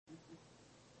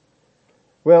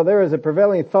Well, there is a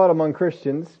prevailing thought among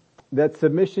Christians that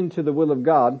submission to the will of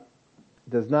God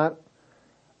does not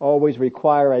always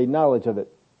require a knowledge of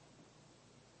it.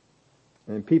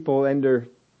 And people enter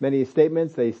many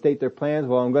statements, they state their plans,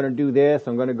 well, I'm going to do this,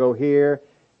 I'm going to go here,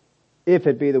 if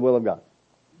it be the will of God.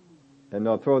 And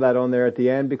they'll throw that on there at the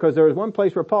end, because there was one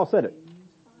place where Paul said it.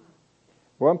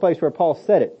 One place where Paul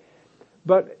said it.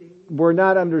 But we're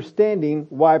not understanding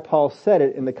why Paul said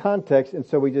it in the context, and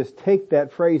so we just take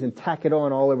that phrase and tack it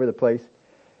on all over the place.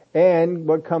 And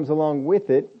what comes along with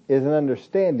it is an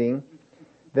understanding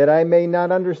that I may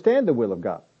not understand the will of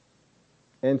God.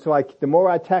 And so the more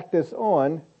I tack this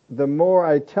on, the more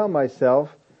I tell myself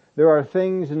there are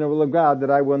things in the will of God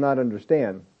that I will not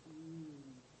understand.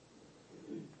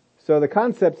 So the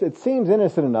concept, it seems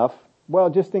innocent enough. Well,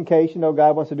 just in case,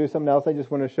 God wants to do something else, I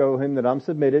just want to show Him that I'm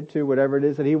submitted to whatever it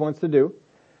is that He wants to do.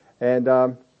 And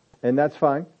that's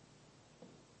fine.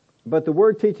 But the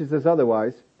Word teaches us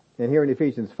otherwise. And here in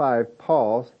Ephesians 5,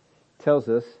 Paul tells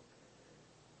us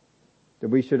that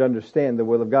we should understand the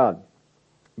will of God.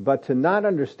 But to not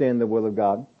understand the will of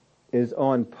God is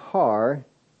on par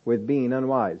with being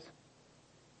unwise.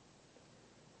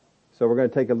 So we're going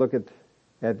to take a look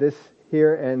at this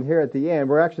here, and here at the end,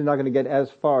 we're actually not going to get as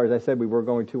far as I said we were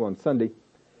going to on Sunday.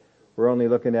 We're only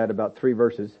looking at about 3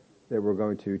 verses that we're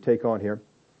going to take on here.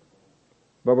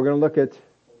 But we're going to look at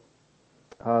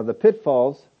the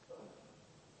pitfalls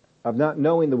of not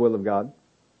knowing the will of God,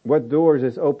 what doors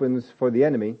this opens for the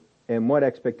enemy, and what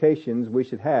expectations we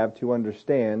should have to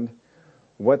understand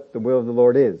what the will of the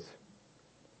Lord is.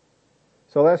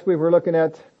 So last week we were looking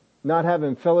at not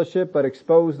having fellowship but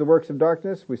expose the works of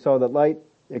darkness. We saw that light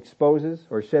exposes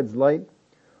or sheds light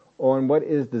on what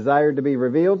is desired to be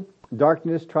revealed.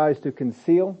 Darkness tries to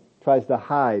conceal, tries to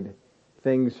hide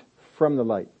things from the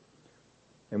light.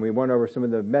 And we went over some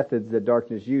of the methods that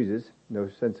darkness uses. No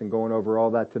sense in going over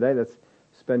all that today. Let's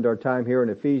spend our time here in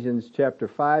Ephesians chapter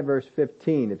 5, verse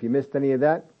 15. If you missed any of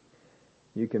that,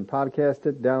 you can podcast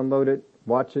it, download it,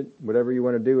 watch it, whatever you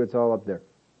want to do, it's all up there.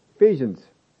 Ephesians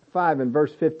 5 and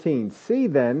verse 15. See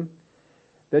then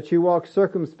that you walk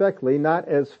circumspectly, not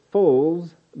as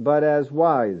fools, but as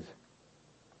wise.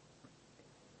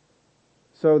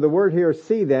 So the word here,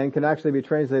 see then, can actually be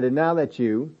translated now that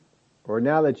you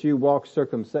walk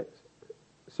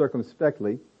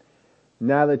circumspectly,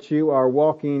 now that you are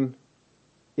walking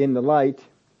in the light,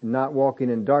 not walking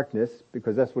in darkness,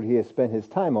 because that's what he has spent his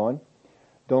time on.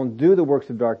 Don't do the works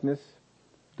of darkness.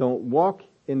 Don't walk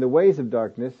in the ways of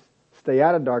darkness. Stay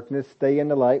out of darkness, stay in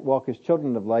the light, walk as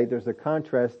children of light. There's a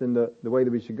contrast in the way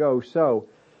that we should go. So,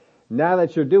 now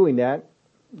that you're doing that,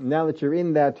 now that you're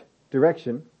in that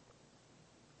direction,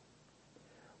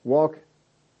 walk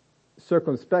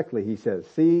circumspectly, he says.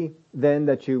 See then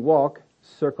that you walk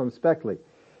circumspectly.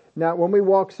 Now, when we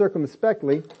walk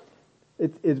circumspectly,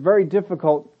 it's very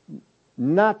difficult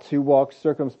not to walk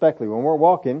circumspectly. When we're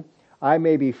walking, I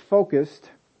may be focused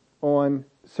on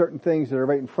certain things that are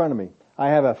right in front of me. I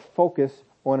have a focus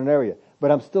on an area,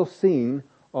 but I'm still seeing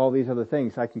all these other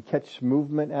things. I can catch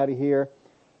movement out of here,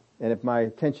 and if my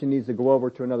attention needs to go over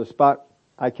to another spot,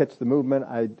 I catch the movement,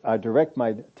 I direct my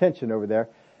attention over there,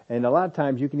 and a lot of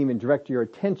times you can even direct your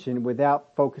attention without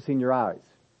focusing your eyes.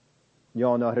 You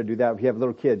all know how to do that. If you have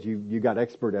little kids, you got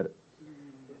expert at it.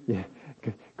 Yeah,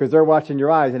 because they're watching your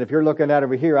eyes, and if you're looking at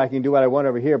over here, I can do what I want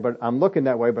over here, but I'm looking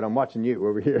that way, but I'm watching you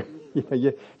over here.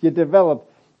 You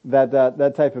develop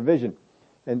that type of vision.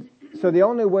 And so the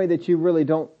only way that you really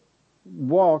don't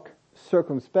walk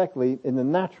circumspectly in the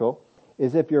natural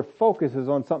is if your focus is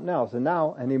on something else. And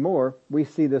now, anymore, we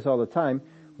see this all the time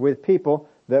with people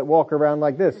that walk around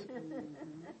like this.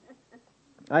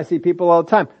 I see people all the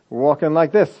time walking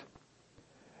like this.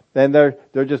 And they're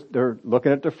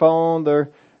looking at their phone,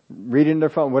 they're reading their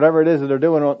phone, whatever it is that they're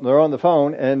doing, they're on the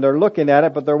phone, and they're looking at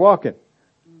it, but they're walking.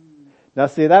 Now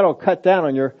see, that'll cut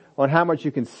down on how much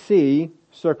you can see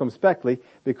circumspectly,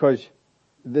 because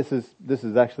this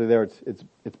is actually there.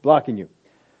 It's blocking you.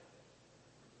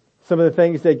 Some of the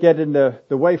things that get in the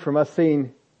way from us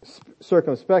seeing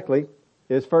circumspectly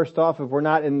is, first off, if we're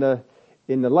not in the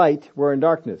light, we're in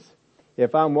darkness.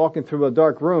 If I'm walking through a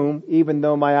dark room, even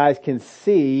though my eyes can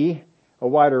see a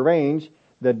wider range,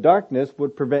 the darkness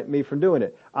would prevent me from doing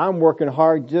it. I'm working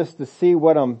hard just to see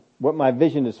what my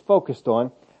vision is focused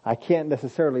on. I can't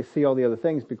necessarily see all the other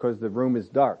things because the room is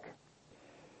dark.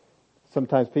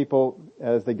 Sometimes people,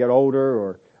 as they get older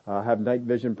or have night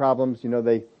vision problems,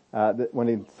 when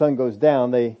the sun goes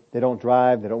down, they don't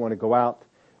drive, they don't want to go out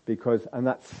because I'm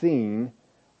not seeing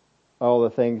all the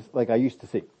things like I used to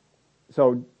see.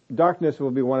 So darkness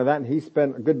will be one of that, and he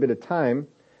spent a good bit of time,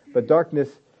 but darkness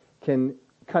can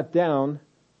cut down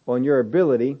on your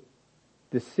ability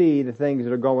to see the things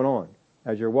that are going on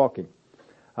as you're walking.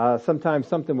 Sometimes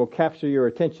something will capture your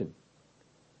attention,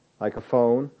 like a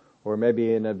phone or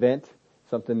maybe an event.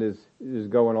 Something is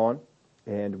going on,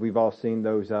 and we've all seen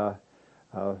those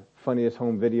funniest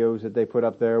home videos that they put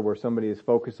up there where somebody is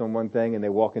focused on one thing and they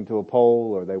walk into a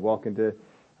pole or they walk into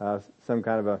some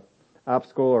kind of a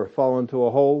obstacle or fall into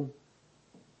a hole.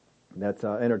 That's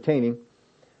entertaining.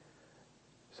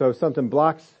 So something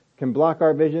can block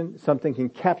our vision. Something can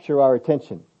capture our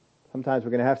attention. Sometimes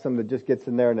we're going to have something that just gets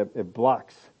in there and it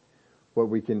blocks what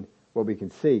we can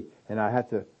see, and I have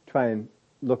to try and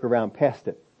look around past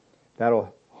it.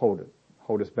 That'll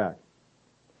hold us back.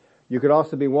 You could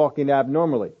also be walking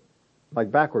abnormally,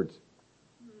 like backwards.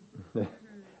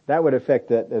 That would affect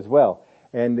that as well.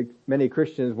 And many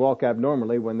Christians walk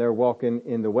abnormally when they're walking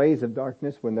in the ways of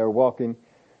darkness, when they're walking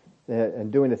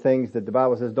and doing the things that the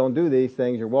Bible says don't do these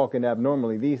things. You're walking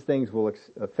abnormally. These things will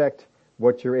affect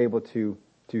what you're able to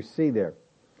see there.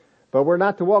 But we're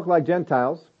not to walk like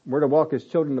Gentiles. We're to walk as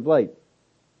children of light.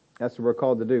 That's what we're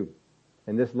called to do.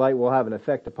 And this light will have an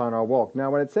effect upon our walk. Now,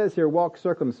 when it says here, walk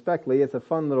circumspectly, it's a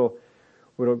fun little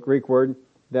Greek word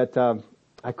that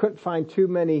I couldn't find too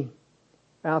many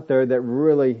out there that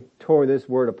really tore this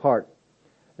word apart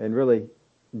and really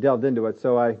delved into it.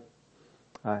 So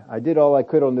I did all I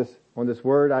could on this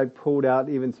word. I pulled out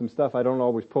even some stuff I don't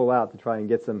always pull out to try and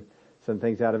get some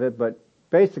things out of it. But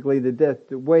basically, the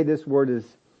way this word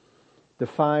is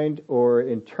defined or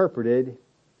interpreted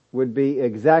would be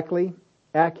exactly,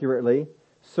 accurately,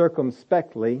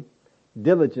 circumspectly,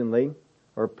 diligently,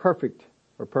 or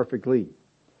perfectly.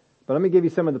 But let me give you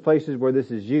some of the places where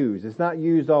this is used. It's not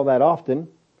used all that often,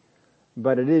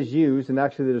 but it is used, and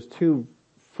actually there's two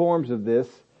forms of this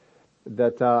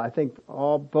that I think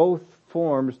both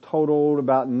forms totaled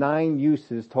about 9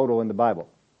 uses total in the Bible.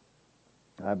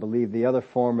 I believe the other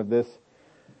form of this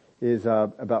is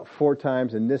about 4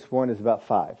 times, and this one is about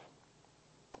 5.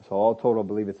 So all total, I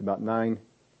believe it's about 9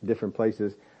 different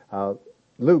places.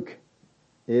 Luke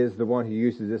is the one who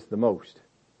uses this the most,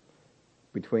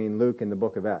 between Luke and the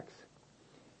book of Acts.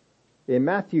 In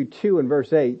Matthew 2 and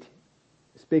verse 8,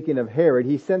 speaking of Herod,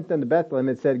 he sent them to Bethlehem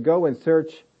and said, go and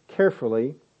search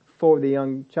carefully for the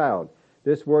young child.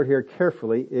 This word here,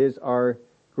 carefully, is our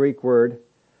Greek word,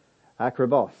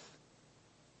 akribos.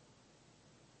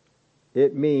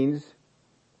 It means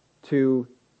to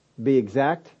be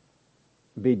exact,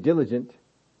 be diligent,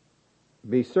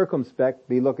 be circumspect,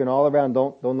 be looking all around,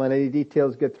 don't let any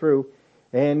details get through,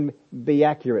 and be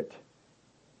accurate.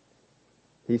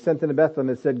 He sent them to Bethlehem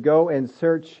and said, go and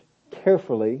search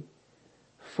carefully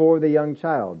for the young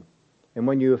child. And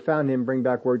when you have found him, bring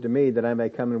back word to me that I may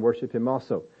come and worship him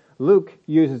also. Luke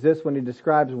uses this when he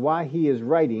describes why he is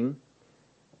writing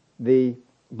the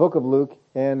book of Luke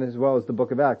and as well as the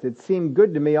book of Acts. It seemed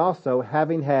good to me also,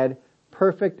 having had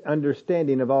perfect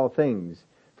understanding of all things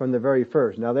from the very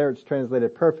first. Now there it's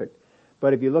translated perfect.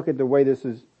 But if you look at the way this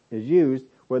is used,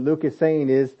 what Luke is saying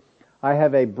is, I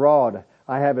have a broad,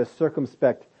 I have a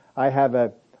circumspect, I have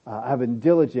a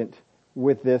diligent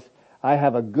with this. I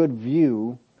have a good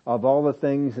view of all the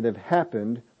things that have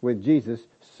happened with Jesus,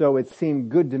 so it seemed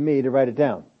good to me to write it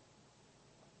down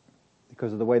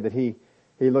because of the way that he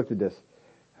looked at this.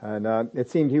 And it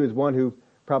seemed he was one who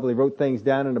probably wrote things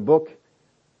down in a book,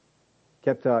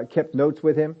 kept notes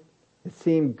with him. It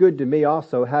seemed good to me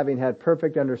also, having had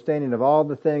perfect understanding of all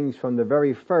the things from the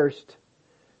very first,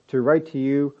 to write to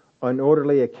you an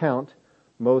orderly account,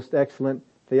 most excellent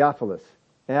Theophilus.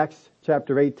 Acts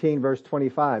chapter 18 verse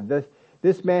 25.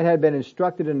 This man had been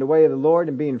instructed in the way of the Lord,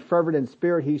 and being fervent in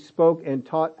spirit, he spoke and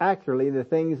taught accurately the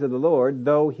things of the Lord,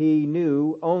 though he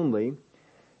knew only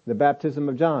the baptism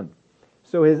of John.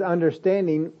 So his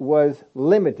understanding was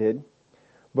limited,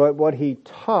 but what he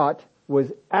taught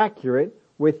was accurate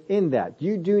within that.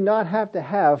 You do not have to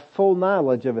have full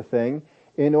knowledge of a thing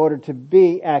in order to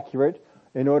be accurate,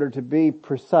 in order to be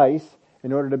precise,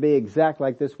 in order to be exact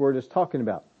like this word is talking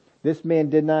about. This man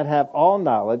did not have all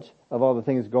knowledge of all the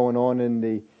things going on in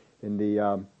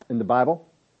the Bible,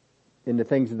 in the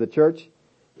things of the church.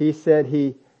 He said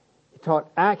he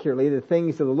taught accurately the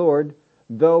things of the Lord,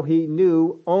 though he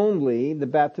knew only the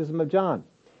baptism of John.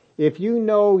 If you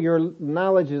know your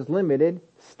knowledge is limited,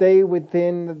 stay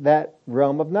within that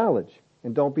realm of knowledge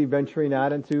and don't be venturing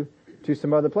out into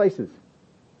some other places.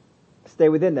 Stay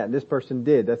within that. And this person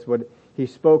did. That's what he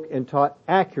spoke and taught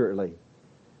accurately,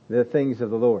 the things of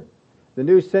the Lord. The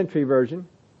New Century Version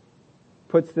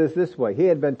puts this way. He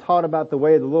had been taught about the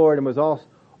way of the Lord and was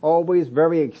always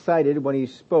very excited when he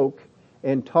spoke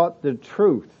and taught the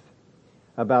truth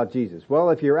about Jesus. Well,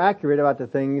 if you're accurate about the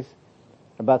things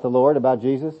about the Lord, about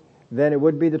Jesus, then it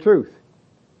would be the truth.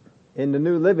 In the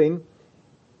New Living,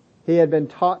 he had been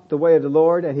taught the way of the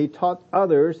Lord, and he taught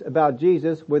others about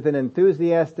Jesus with an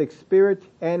enthusiastic spirit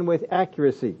and with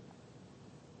accuracy.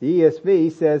 The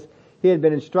ESV says he had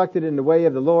been instructed in the way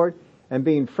of the Lord, and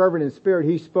being fervent in spirit,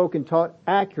 he spoke and taught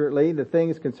accurately the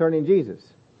things concerning Jesus.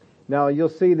 Now you'll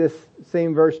see this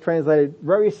same verse translated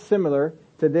very similar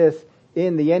to this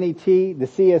in the NET, the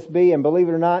CSB, and believe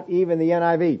it or not, even the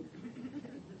NIV.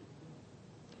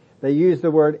 They use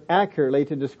the word accurately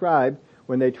to describe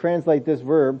when they translate this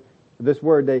word,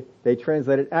 they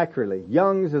translate it accurately.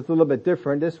 Young's is a little bit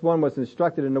different. This one was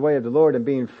instructed in the way of the Lord, and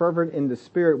being fervent in the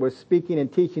Spirit was speaking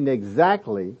and teaching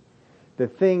exactly the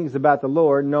things about the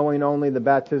Lord, knowing only the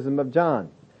baptism of John.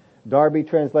 Darby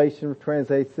translation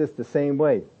translates this the same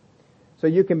way. So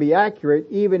you can be accurate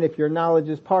even if your knowledge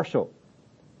is partial.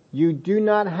 You do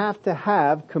not have to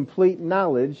have complete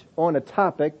knowledge on a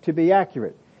topic to be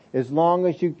accurate, as long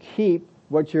as you keep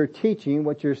what you're teaching,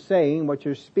 what you're saying, what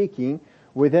you're speaking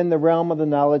within the realm of the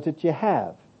knowledge that you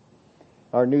have.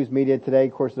 Our news media today,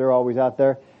 of course, they're always out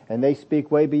there, and they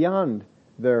speak way beyond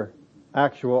their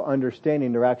actual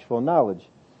understanding, their actual knowledge.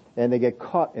 And they get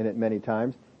caught in it many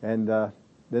times, and then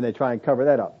they try and cover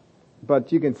that up.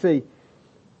 But you can see,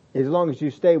 as long as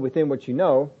you stay within what you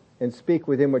know and speak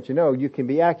within what you know, you can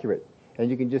be accurate. And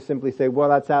you can just simply say, well,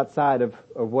 that's outside of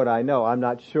what I know. I'm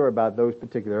not sure about those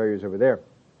particular areas over there.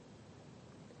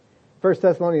 1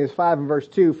 Thessalonians 5 and verse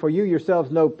 2, for you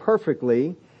yourselves know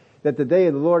perfectly that the day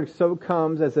of the Lord so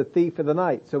comes as a thief in the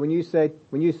night. So when you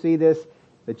see this,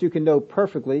 that you can know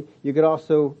perfectly, you could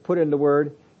also put in the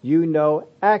word, you know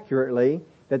accurately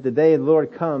that the day of the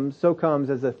Lord comes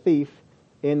as a thief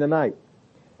in the night.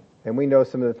 And we know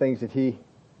some of the things that he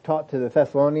taught to the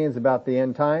Thessalonians about the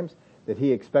end times, that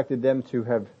he expected them to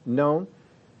have known.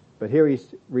 But here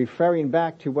he's referring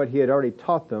back to what he had already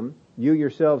taught them. You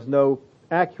yourselves know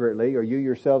accurately, or you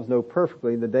yourselves know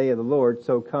perfectly, the day of the Lord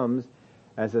so comes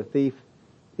as a thief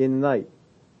in the night.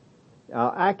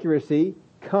 Accuracy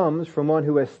comes from one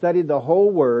who has studied the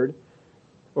whole Word,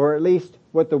 or at least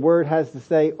what the Word has to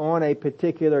say on a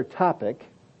particular topic,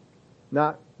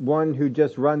 not one who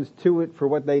just runs to it for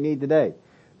what they need today.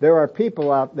 There are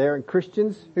people out there, and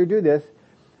Christians, who do this.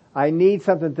 I need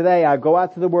something today. I go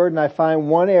out to the Word and I find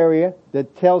one area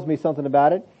that tells me something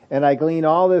about it, and I glean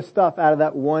all this stuff out of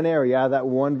that one area, out of that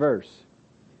one verse.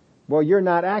 Well, you're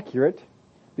not accurate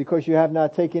because you have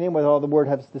not taken in what all the Word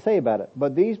has to say about it.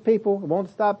 But these people, it won't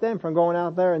stop them from going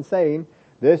out there and saying,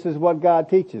 this is what God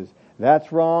teaches.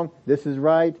 That's wrong. This is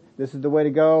right. This is the way to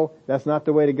go. That's not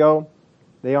the way to go.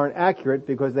 They aren't accurate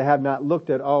because they have not looked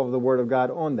at all of the Word of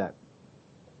God on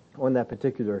that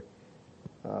particular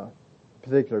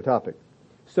topic.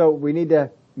 So we need to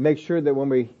make sure that when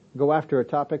we go after a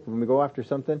topic, when we go after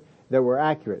something, that we're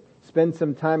accurate. Spend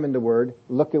some time in the Word.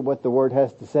 Look at what the Word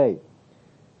has to say.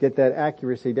 Get that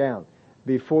accuracy down.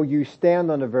 Before you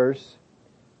stand on a verse,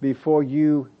 before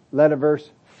you let a verse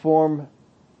form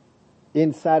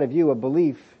inside of you a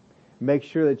belief, make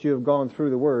sure that you have gone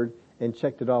through the Word and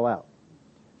checked it all out.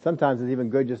 Sometimes it's even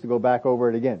good just to go back over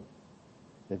it again.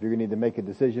 If you're going to need to make a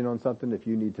decision on something, if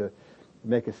you need to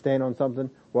make a stand on something,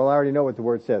 well, I already know what the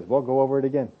Word says. Well, go over it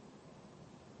again.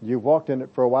 You've walked in it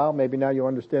for a while, maybe now you'll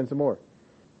understand some more.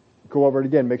 Go over it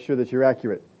again, make sure that you're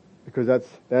accurate, because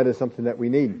that is something that we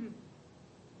need.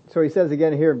 So he says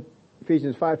again here,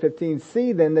 Ephesians 5:15,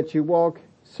 see then that you walk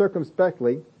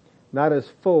circumspectly, not as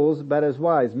fools, but as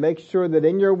wise. Make sure that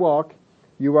in your walk,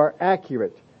 you are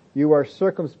accurate, you are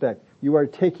circumspect, you are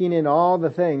taking in all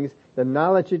the things, the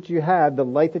knowledge that you have, the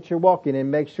light that you're walking in.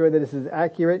 Make sure that this is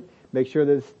accurate, make sure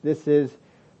that this is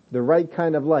the right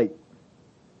kind of light.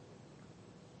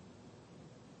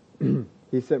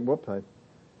 He said,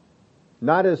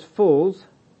 not as fools,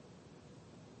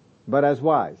 but as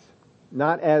wise.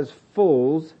 Not as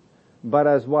fools, but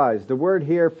as wise. The word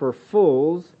here for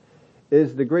fools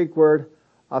is the Greek word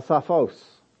asaphos.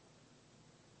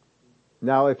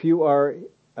 Now, if you are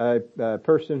a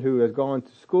person who has gone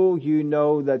to school, you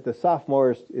know that the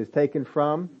sophomore is taken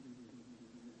from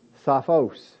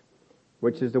sophos,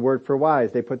 which is the word for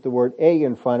wise. They put the word a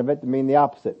in front of it to mean the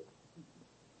opposite.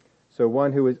 So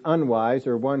one who is unwise,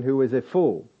 or one who is a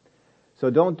fool. So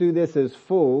don't do this as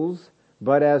fools,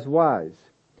 but as wise.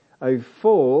 A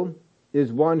fool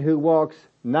is one who walks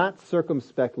not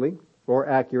circumspectly or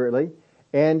accurately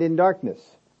and in darkness.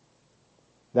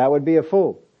 That would be a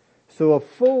fool. So a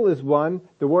fool is one,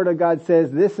 the Word of God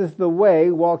says, this is the way,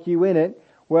 walk you in it.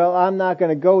 Well, I'm not going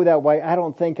to go that way. I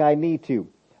don't think I need to.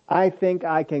 I think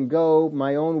I can go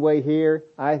my own way here.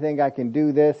 I think I can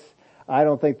do this. I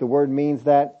don't think the Word means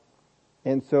that.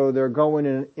 And so they're going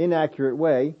in an inaccurate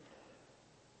way.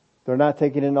 They're not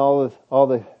taking in all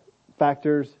the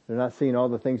factors. They're not seeing all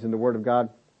the things in the Word of God.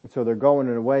 And so they're going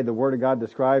in a way the Word of God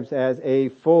describes as a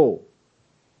fool.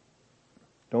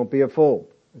 Don't be a fool,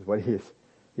 is what he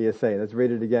is saying. Let's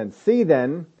read it again. See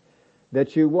then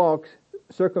that you walk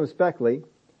circumspectly,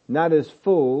 not as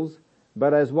fools,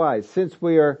 but as wise. Since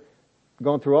we are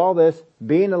going through all this,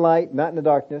 be in the light, not in the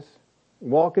darkness.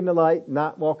 Walk in the light,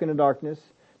 not walk in the darkness.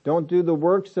 Don't do the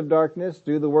works of darkness,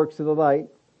 do the works of the light.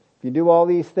 If you do all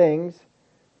these things,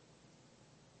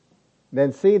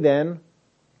 then see then,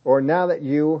 or now that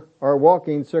you are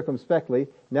walking circumspectly,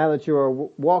 now that you are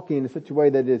walking in such a way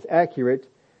that is accurate,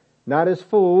 not as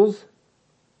fools,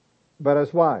 but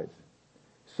as wise.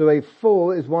 So a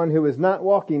fool is one who is not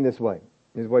walking this way,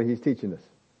 is what he's teaching us.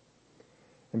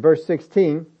 In verse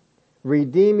 16,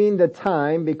 redeeming the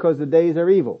time because the days are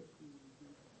evil.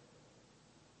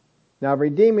 Now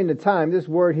redeeming the time, this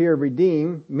word here,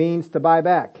 redeem, means to buy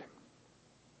back.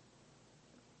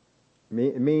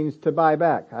 It means to buy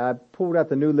back. I pulled out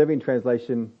the New Living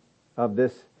Translation of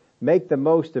this. Make the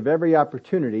most of every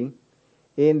opportunity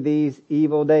in these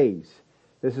evil days.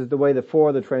 This is the way the four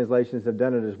of the translations have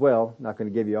done it as well. Not going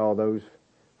to give you all those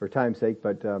for time's sake,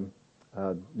 but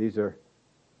these are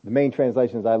the main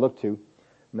translations I look to,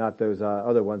 not those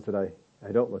other ones that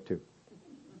I don't look to.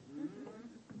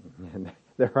 And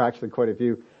there are actually quite a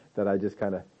few that I just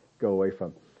kind of go away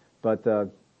from.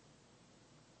 But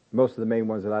most of the main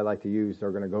ones that I like to use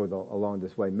are going to go along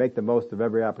this way. Make the most of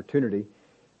every opportunity.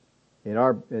 In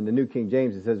the New King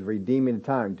James, it says redeeming the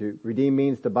time. To redeem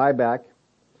means to buy back.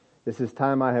 This is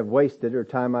time I have wasted or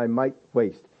time I might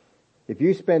waste. If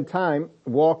you spend time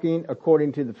walking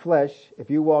according to the flesh, if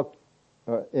you walk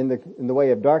in the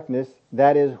way of darkness,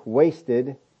 that is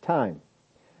wasted time.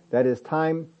 That is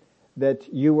time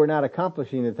that you were not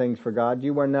accomplishing the things for God.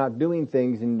 You were not doing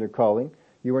things in your calling.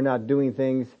 You were not doing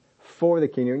things for the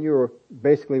kingdom. You were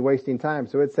basically wasting time.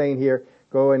 So it's saying here,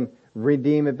 go and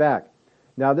redeem it back.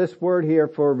 Now this word here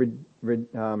for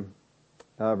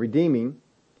redeeming,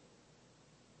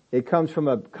 it comes from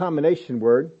a combination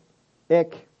word,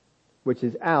 ek, which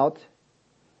is out,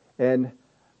 and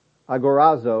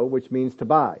agorazo, which means to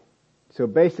buy. So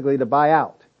basically to buy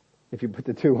out, if you put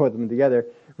the two of them together.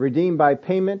 Redeem by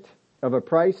payment of a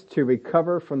price, to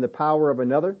recover from the power of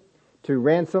another, to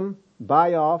ransom,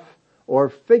 buy off, or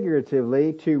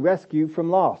figuratively to rescue from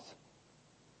loss.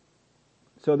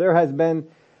 So there has been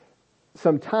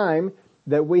some time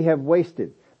that we have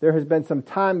wasted. There has been some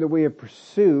time that we have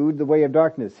pursued the way of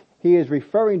darkness. He is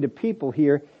referring to people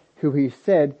here who he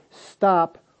said,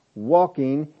 stop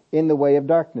walking in the way of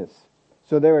darkness.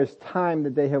 So there is time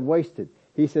that they have wasted.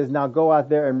 He says, now go out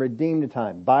there and redeem the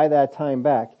time. Buy that time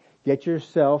back. Get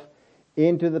yourself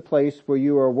into the place where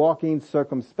you are walking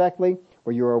circumspectly,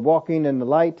 where you are walking in the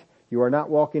light. You are not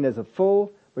walking as a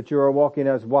fool, but you are walking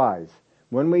as wise.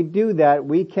 When we do that,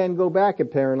 we can go back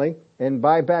apparently and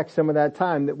buy back some of that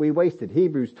time that we wasted.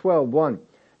 Hebrews 12:1.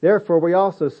 Therefore we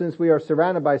also, since we are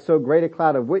surrounded by so great a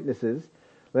cloud of witnesses,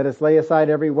 let us lay aside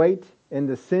every weight and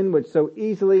the sin which so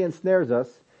easily ensnares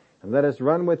us, and let us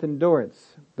run with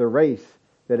endurance the race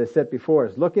that is set before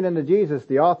us, looking unto Jesus,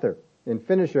 the author and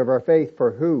finisher of our faith,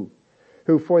 for who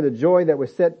for the joy that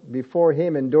was set before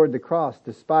him endured the cross,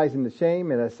 despising the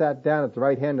shame, and has sat down at the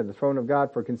right hand of the throne of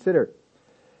God. For consider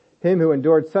him who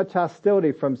endured such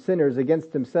hostility from sinners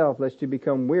against himself, lest you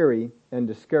become weary and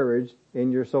discouraged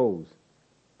in your souls.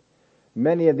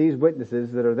 Many of these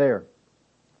witnesses that are there,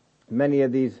 many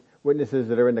of these witnesses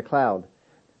that are in the cloud,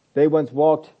 they once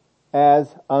walked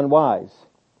as unwise.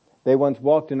 They once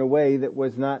walked in a way that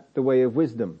was not the way of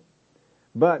wisdom.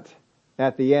 But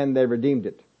at the end they redeemed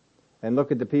it. And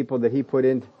look at the people that he put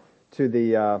into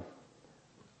the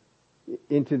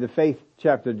faith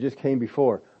chapter that just came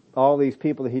before. All these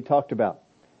people that he talked about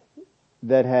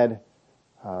that had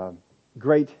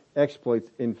great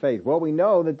exploits in faith. Well, we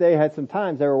know that they had some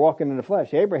times they were walking in the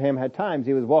flesh. Abraham had times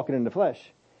he was walking in the flesh.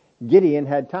 Gideon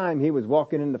had time he was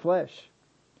walking in the flesh.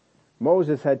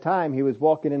 Moses had time he was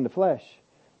walking in the flesh.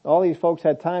 All these folks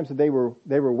had times that they were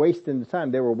wasting the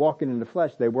time. They were walking in the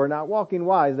flesh. They were not walking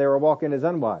wise. They were walking as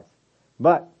unwise.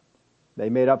 But they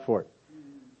made up for it.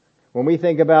 When we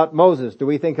think about Moses, do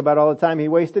we think about all the time he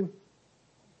wasted?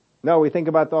 No, we think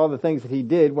about all the things that he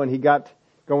did when he got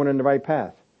going in the right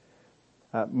path.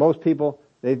 Most people,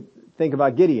 they think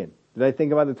about Gideon. Do they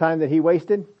think about the time that he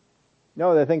wasted?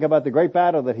 No, they think about the great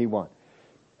battle that he won.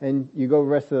 And you go the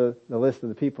rest of the list of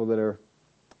the people that are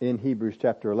in Hebrews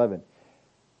chapter 11.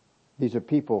 These are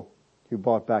people who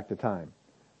bought back the time.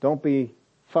 Don't be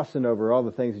fussing over all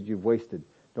the things that you've wasted.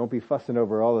 Don't be fussing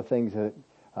over all the things that,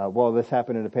 this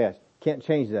happened in the past. Can't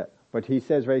change that. But he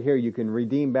says right here, you can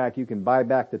redeem back, you can buy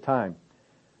back the time.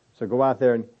 So go out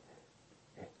there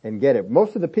and get it.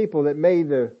 Most of the people that made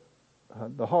the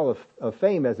Hall of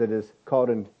Fame, as it is called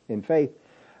in faith,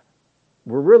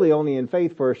 were really only in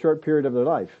faith for a short period of their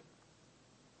life.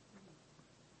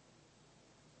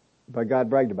 But God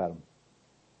bragged about them.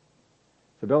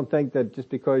 So don't think that just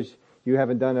because you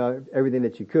haven't done everything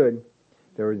that you could,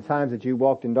 there were times that you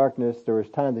walked in darkness, there was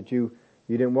times that you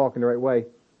didn't walk in the right way.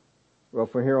 Well,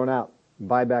 from here on out,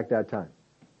 buy back that time.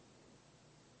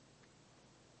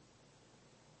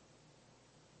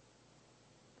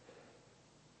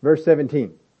 Verse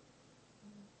 17.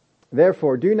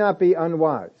 Therefore, do not be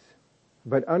unwise,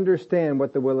 but understand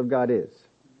what the will of God is.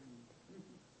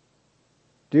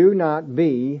 Do not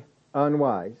be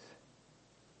unwise.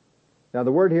 Now,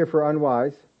 the word here for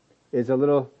unwise is a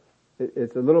little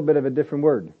bit of a different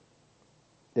word.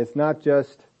 It's not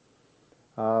just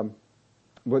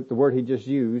what the word he just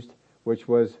used, which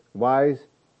was wise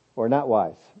or not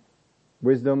wise,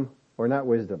 wisdom or not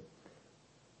wisdom.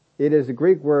 It is a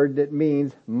Greek word that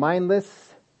means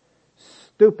mindless,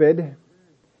 stupid,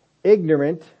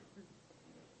 ignorant,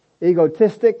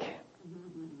 egotistic,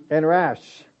 and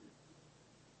rash.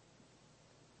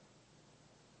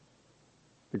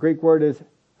 The Greek word is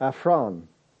aphron.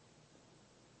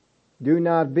 Do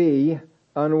not be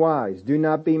unwise. Do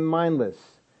not be mindless.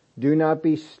 Do not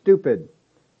be stupid.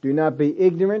 Do not be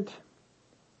ignorant.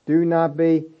 Do not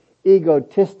be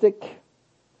egotistic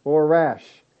or rash.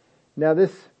 Now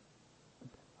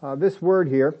this word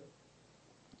here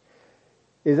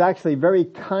is actually very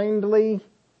kindly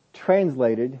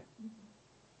translated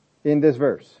in this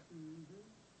verse.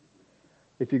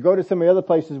 If you go to some of the other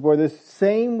places where this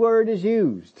same word is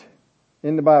used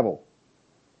in the Bible,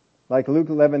 like Luke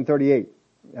 11:38,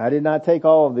 I did not take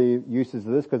all of the uses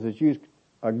of this because it's used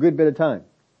a good bit of time.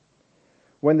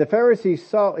 When the Pharisees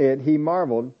saw it, he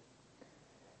marveled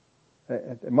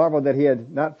that he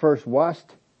had not first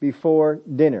washed before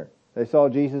dinner. They saw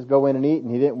Jesus go in and eat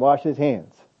and he didn't wash his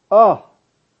hands. Oh,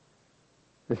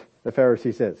 the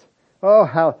Pharisee says, oh,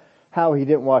 how he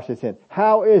didn't wash his hands.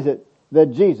 How is it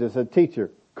that Jesus, a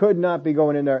teacher, could not be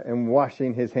going in there and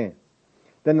washing his hands?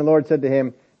 Then the Lord said to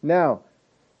him, now,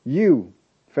 you,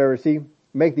 Pharisee,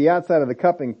 make the outside of the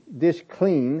cup and dish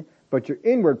clean, but your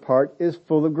inward part is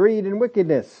full of greed and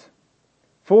wickedness.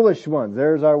 Foolish ones,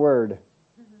 there's our word.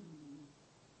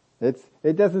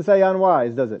 It doesn't say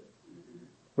unwise, does it?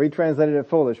 We translated it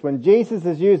foolish. When Jesus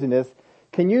is using this,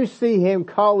 can you see him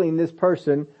calling this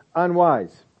person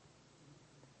unwise?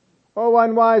 Oh,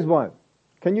 unwise one.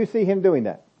 Can you see him doing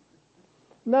that?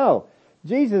 No.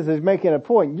 Jesus is making a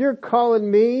point. You're calling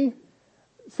me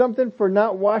something for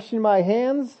not washing my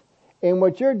hands, and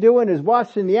what you're doing is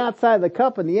washing the outside of the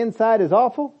cup and the inside is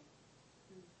awful?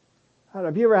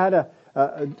 Have you ever had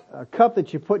a cup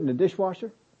that you put in the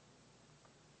dishwasher?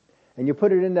 And you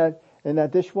put it in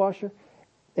that dishwasher,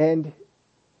 and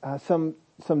some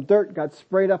dirt got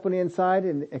sprayed up on the inside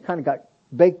and it kind of got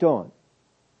baked on.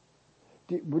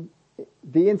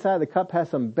 The inside of the cup has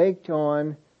some baked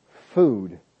on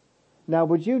food. Now,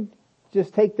 would you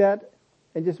just take that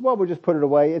and we'll just put it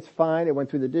away. It's fine. It went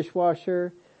through the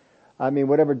dishwasher. I mean,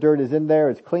 whatever dirt is in there,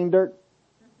 it's clean dirt.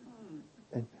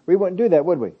 And we wouldn't do that,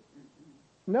 would we?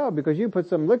 No, because you put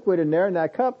some liquid in there in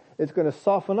that cup, it's going to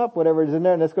soften up whatever is in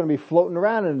there, and it's going to be floating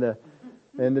around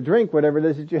in the drink, whatever it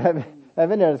is that you have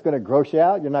in there. It's going to gross you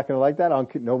out. You're not going to like that. I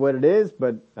don't know what it is,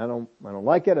 but I don't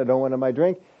like it. I don't want it in my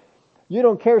drink. You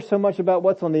don't care so much about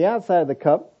what's on the outside of the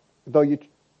cup, though you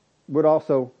would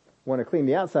also want to clean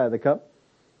the outside of the cup.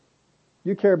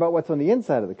 You care about what's on the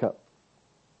inside of the cup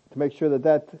to make sure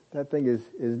that thing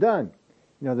is done.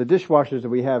 You know, the dishwashers that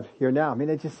we have here now, I mean,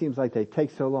 it just seems like they take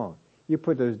so long. You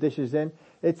put those dishes in,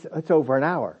 it's over an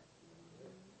hour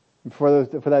for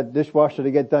that dishwasher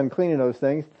to get done cleaning those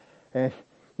things. And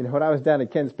you know, when I was down at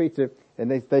Ken's Pizza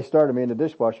and they started me in the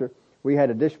dishwasher, we had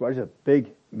a dishwasher, a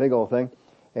big old thing,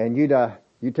 and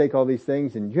you'd take all these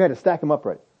things and you had to stack them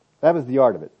upright. That was the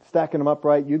art of it. Stacking them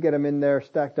upright, you get them in there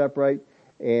stacked upright,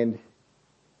 and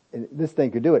this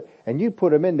thing could do it. And you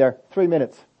put them in there 3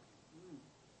 minutes.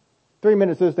 3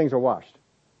 minutes, those things are washed.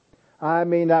 I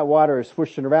mean, that water is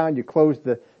swishing around. You close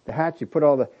the hatch.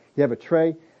 You have a tray.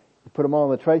 You put them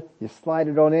all in the tray. You slide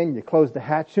it on in. You close the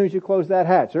hatch. As soon as you close that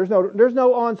hatch, there's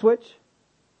no on switch.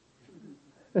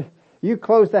 You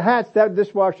close the hatch, that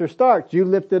dishwasher starts. You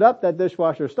lift it up, that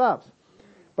dishwasher stops.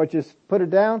 But you put it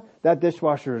down, that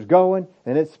dishwasher is going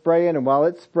and it's spraying. And while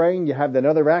it's spraying, you have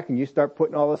another rack and you start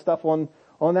putting all the stuff on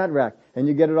that rack and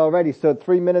you get it all ready. So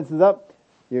 3 minutes is up.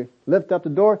 You lift up the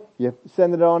door, you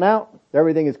send it on out,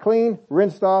 everything is clean,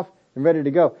 rinsed off, and ready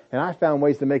to go. And I found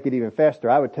ways to make it even faster.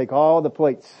 I would take all the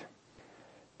plates,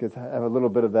 because I have a little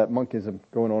bit of that monkism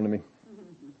going on to me.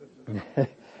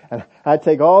 And I'd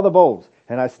take all the bowls,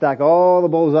 and I'd stack all the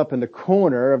bowls up in the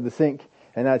corner of the sink,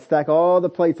 and I'd stack all the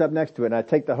plates up next to it, and I'd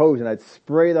take the hose, and I'd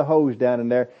spray the hose down in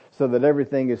there so that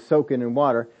everything is soaking in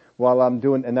water while I'm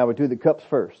doing, and I would do the cups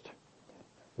first.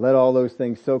 Let all those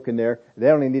things soak in there. They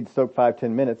only need to soak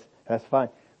 5-10 minutes. That's fine.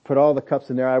 Put all the cups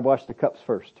in there. I wash the cups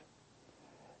first.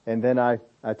 And then I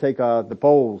take the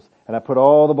bowls, and I put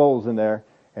all the bowls in there,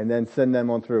 and then send them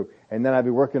on through. And then I'd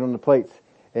be working on the plates.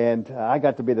 And I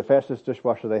got to be the fastest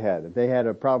dishwasher they had. If they had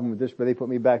a problem with this, but they put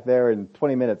me back there in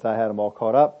 20 minutes. I had them all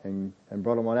caught up and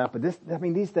brought them on out. But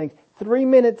these things,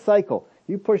 3-minute cycle.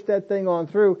 You push that thing on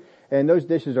through, and those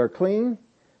dishes are clean.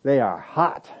 They are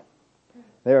hot.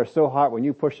 They are so hot when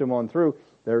you push them on through,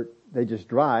 they just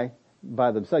dry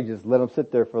by themselves. You just let them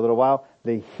sit there for a little while.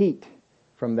 The heat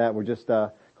from that will just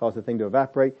cause the thing to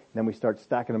evaporate. And then we start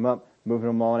stacking them up, moving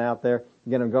them on out there,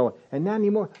 get them going. And not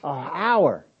anymore. An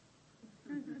hour.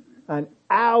 An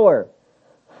hour.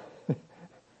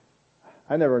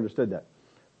 I never understood that.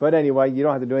 But anyway, you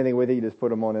don't have to do anything with it. You just put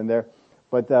them on in there.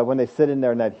 But when they sit in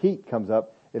there and that heat comes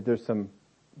up, if there's some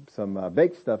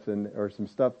baked stuff or some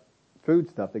stuff, food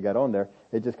stuff they got on there,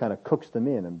 it just kind of cooks them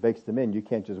in and bakes them in. You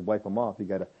can't just wipe them off. You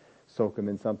got to soak them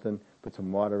in something, put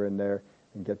some water in there,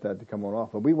 and get that to come on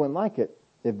off. But we wouldn't like it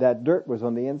if that dirt was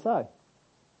on the inside.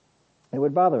 It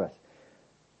would bother us.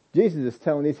 Jesus is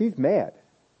telling us he's mad.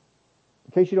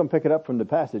 In case you don't pick it up from the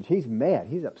passage, he's mad.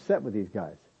 He's upset with these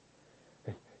guys.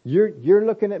 You're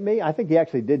looking at me. I think he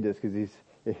actually did this because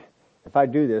if I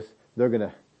do this, they're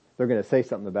gonna say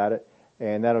something about it,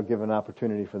 and that'll give an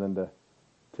opportunity for them to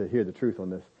hear the truth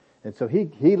on this. And so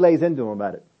he lays into them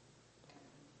about it.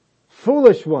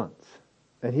 Foolish ones.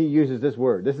 And he uses this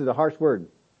word. This is a harsh word.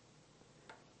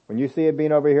 When you see it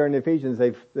being over here in Ephesians,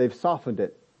 they've softened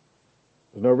it.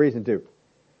 There's no reason to.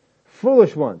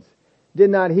 Foolish ones. Did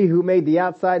not he who made the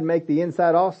outside make the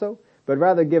inside also? But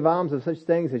rather give alms of such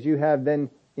things as you have, then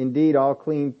indeed all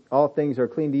things are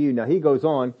clean to you. Now he goes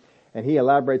on and he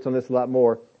elaborates on this a lot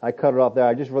more. I cut it off there.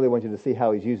 I just really want you to see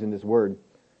how he's using this word.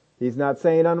 He's not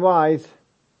saying unwise.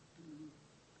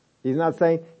 He's not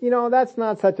saying, that's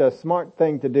not such a smart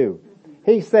thing to do.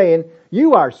 He's saying,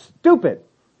 you are stupid.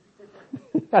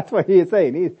 That's what he is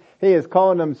saying. He is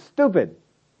calling them stupid.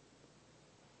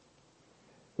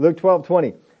 Luke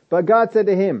 12:20. But God said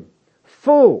to him,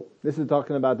 fool. This is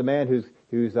talking about the man who's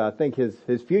think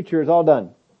his future is all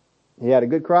done. He had a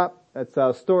good crop. Let's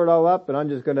store it all up, and I'm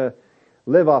just going to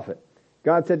live off it.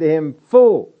 God said to him,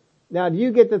 fool. Now, do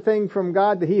you get the thing from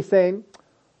God that he's saying,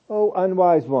 oh,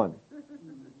 unwise one?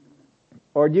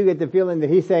 Or do you get the feeling that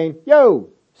he's saying, yo,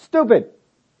 stupid?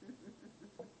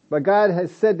 But God has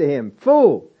said to him,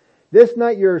 fool, this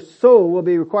night your soul will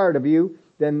be required of you,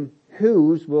 then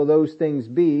whose will those things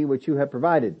be which you have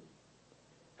provided?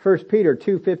 1 Peter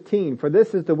 2:15, for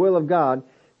this is the will of God,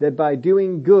 that by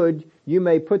doing good you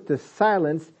may put to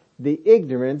silence the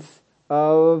ignorance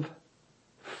of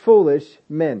foolish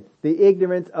men. The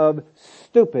ignorance of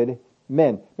stupid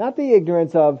men. Not the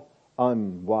ignorance of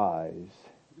unwise.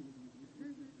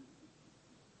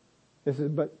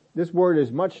 But this word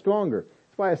is much stronger.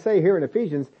 That's why I say here in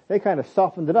Ephesians, they kind of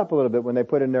softened it up a little bit when they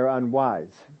put in their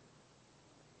unwise.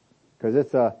 Because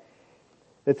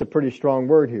it's a pretty strong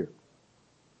word here.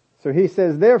 So he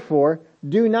says, therefore,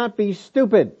 do not be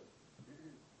stupid.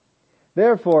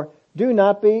 Therefore, do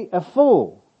not be a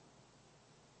fool.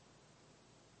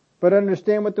 But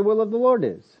understand what the will of the Lord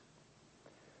is.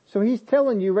 So he's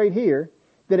telling you right here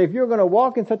that if you're going to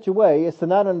walk in such a way as to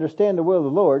not understand the will of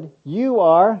the Lord, you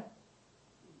are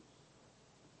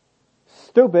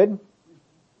stupid.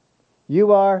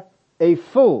 You are a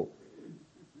fool.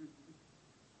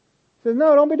 He says,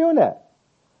 no, don't be doing that.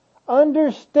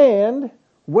 Understand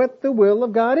what the will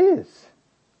of God is.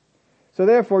 So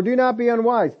therefore, do not be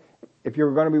unwise. If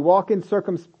you're going to be walking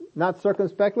not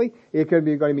circumspectly, it could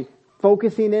be going to be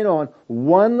focusing in on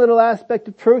one little aspect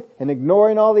of truth and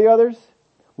ignoring all the others.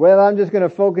 Well, I'm just going to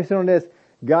focus in on this.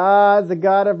 God's a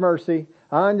God of mercy.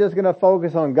 I'm just going to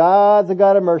focus on God's a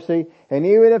God of mercy. And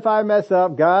even if I mess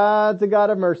up, God's a God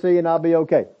of mercy and I'll be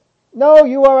okay. No,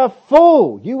 you are a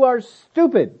fool. You are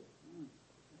stupid.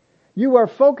 You are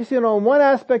focusing on one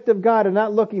aspect of God and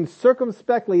not looking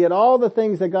circumspectly at all the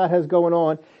things that God has going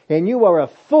on. And you are a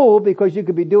fool because you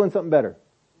could be doing something better.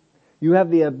 You have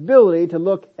the ability to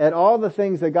look at all the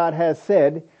things that God has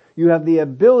said. You have the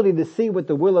ability to see what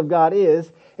the will of God is.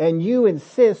 And you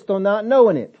insist on not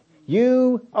knowing it.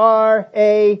 You are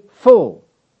a fool.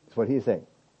 That's what he's saying.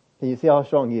 Can you see how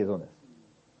strong he is on this?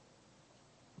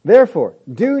 Therefore,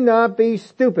 do not be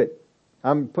stupid.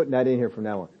 I'm putting that in here from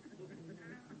now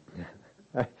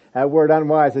on. That word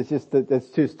unwise, that's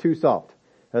just too soft.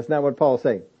 That's not what Paul's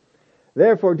saying.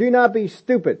 Therefore, do not be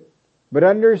stupid, but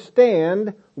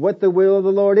understand what the will of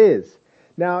the Lord is.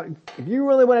 Now, if you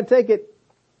really want to take it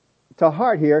to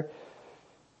heart here,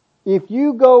 if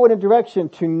you go in a direction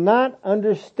to not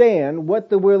understand what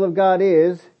the will of God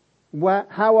is,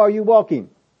 how are you walking?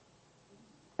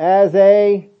 As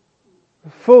a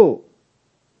fool.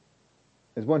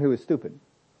 As one who is stupid.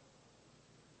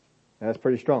 That's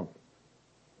pretty strong.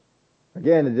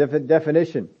 Again, a different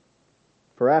definition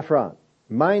for Aphron.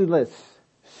 Mindless,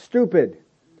 stupid,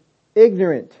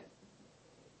 ignorant,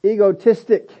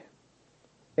 egotistic,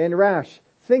 and rash.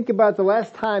 Think about the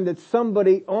last time that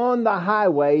somebody on the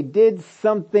highway did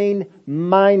something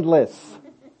mindless.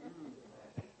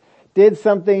 Did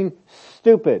something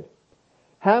stupid.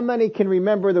 How many can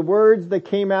remember the words that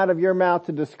came out of your mouth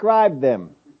to describe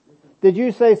them? Did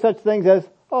you say such things as,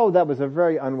 oh, that was a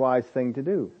very unwise thing to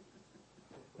do?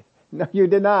 No, you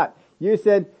did not. You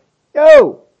said,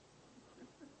 yo!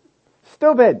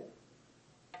 Stupid!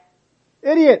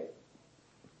 Idiot!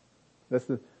 That's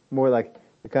more like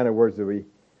the kind of words that we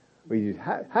use.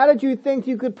 How did you think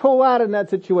you could pull out in that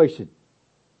situation?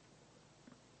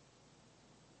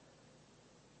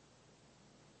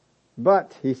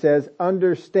 But, he says,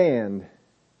 understand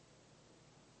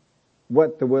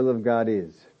what the will of God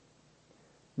is.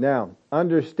 Now,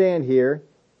 understand here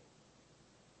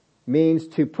means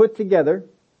to put together,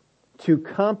 to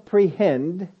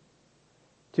comprehend,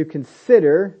 to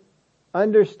consider,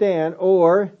 understand,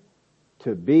 or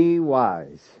to be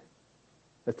wise.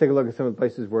 Let's take a look at some of the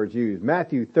places where it's used.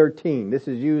 Matthew 13. This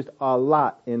is used a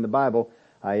lot in the Bible.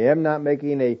 I am not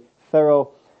making a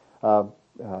thorough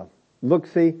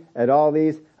look-see at all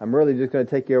these. I'm really just going to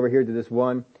take you over here to this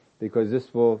one because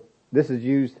this is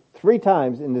used 3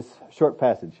 times in this short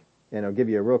passage, and I'll give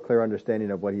you a real clear understanding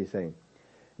of what he's saying.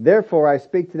 Therefore I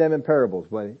speak to them in parables.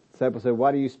 When the disciples said,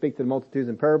 why do you speak to the multitudes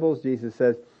in parables? Jesus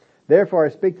says, therefore I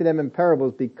speak to them in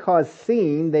parables because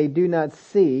seeing they do not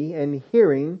see, and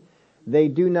hearing they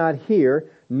do not hear,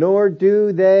 nor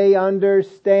do they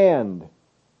understand.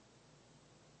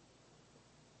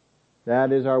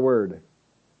 That is our word.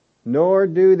 Nor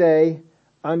do they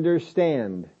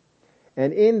understand.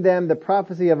 And in them the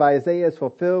prophecy of Isaiah is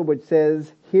fulfilled, which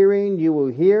says, hearing you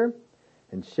will hear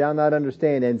and shall not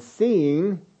understand, and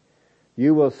seeing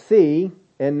you will see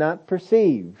and not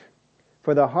perceive.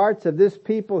 For the hearts of this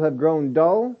people have grown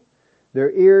dull,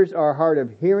 their ears are hard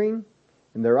of hearing,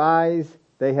 and their eyes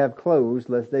they have closed,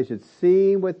 lest they should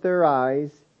see with their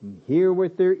eyes and hear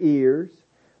with their ears,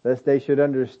 lest they should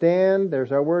understand,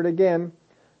 there's our word again,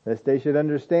 lest they should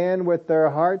understand with their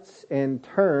hearts and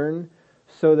turn,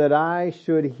 so that I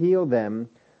should heal them.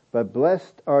 But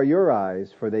blessed are your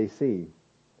eyes, for they see,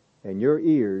 and your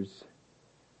ears,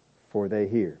 for they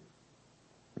hear.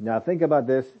 Now think about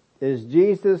this. Is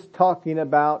Jesus talking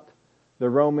about the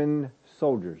Roman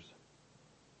soldiers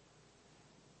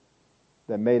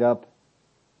that made up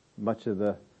much of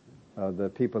the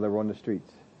people that were on the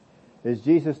streets? Is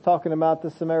Jesus talking about the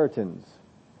Samaritans,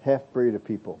 half-breed of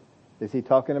people? Is he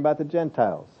talking about the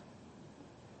Gentiles?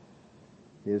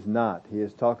 He is not. He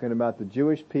is talking about the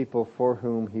Jewish people for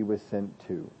whom he was sent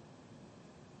to.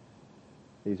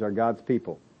 These are God's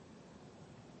people.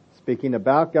 Speaking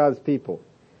about God's people.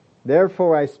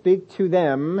 Therefore I speak to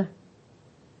them,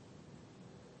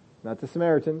 not the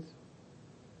Samaritans,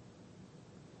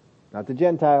 not the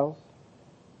Gentiles,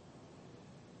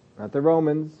 not the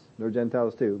Romans, nor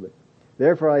Gentiles too, but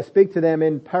therefore I speak to them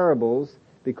in parables,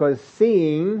 because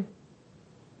seeing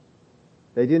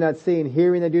they do not see, and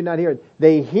hearing they do not hear.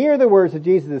 They hear the words that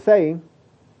Jesus is saying.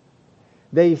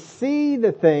 They see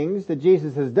the things that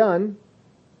Jesus has done,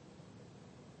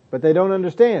 but they don't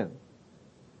understand.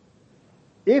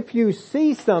 If you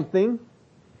see something,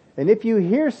 and if you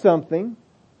hear something,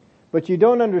 but you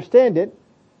don't understand it,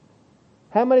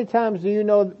 how many times do you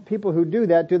know people who do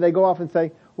that, do they go off and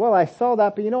say, well, I saw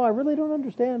that, but I really don't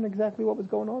understand exactly what was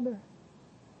going on there?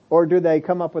 Or do they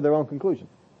come up with their own conclusion?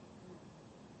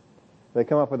 They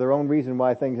come up with their own reason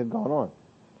why things have gone on.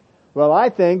 Well, I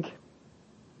think,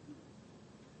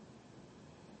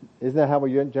 isn't that how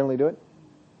we generally do it?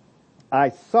 I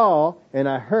saw and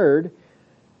I heard,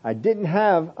 I didn't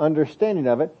have understanding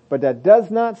of it, but that does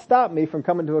not stop me from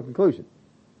coming to a conclusion.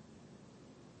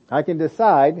 I can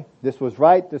decide this was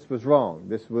right, this was wrong,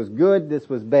 this was good, this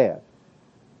was bad,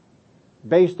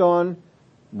 based on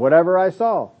whatever I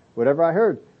saw, whatever I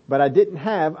heard, but I didn't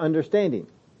have understanding.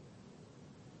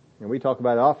 And we talk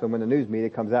about it often when the news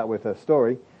media comes out with a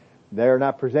story. They're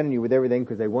not presenting you with everything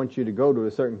because they want you to go to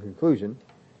a certain conclusion.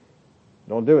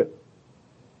 Don't do it.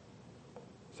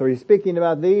 So he's speaking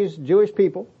about these Jewish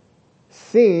people.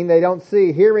 Seeing, they don't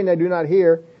see. Hearing, they do not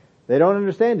hear. They don't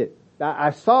understand it.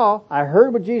 I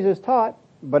heard what Jesus taught,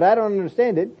 but I don't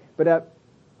understand it. But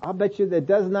I'll bet you that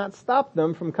does not stop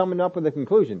them from coming up with a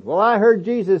conclusion. Well, I heard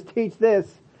Jesus teach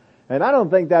this, and I don't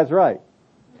think that's right.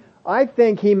 I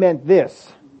think he meant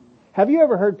this. Have you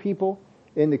ever heard people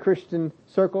in the Christian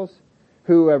circles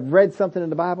who have read something in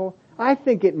the Bible? I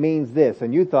think it means this.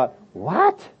 And you thought,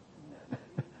 what?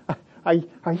 Are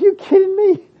you kidding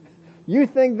me? You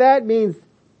think that means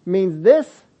this?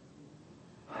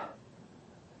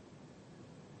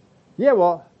 Yeah,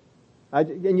 well,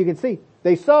 and you can see,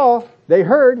 they saw, they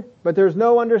heard, but there's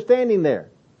no understanding there.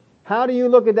 How do you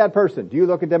look at that person? Do you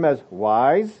look at them as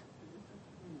wise?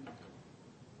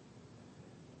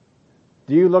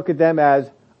 Do you look at them as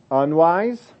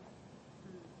unwise?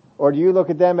 Or do you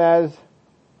look at them as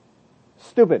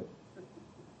stupid,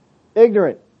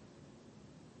 ignorant,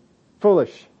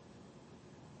 foolish?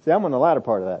 See, I'm on the latter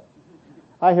part of that.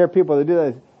 I hear people that do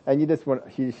that, and you just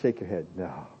shake your head.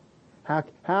 No.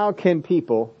 How can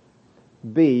people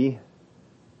be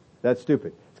that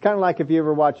stupid? It's kind of like if you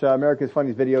ever watch America's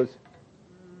Funniest Videos.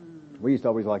 We used to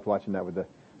always like watching that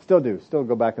still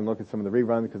go back and look at some of the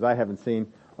reruns because I haven't seen,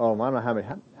 I don't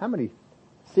know how many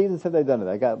seasons have they done it?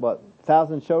 They got,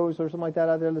 1,000 shows or something like that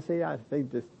out there to see? They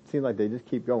just seem like they just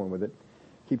keep going with it,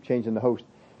 keep changing the host.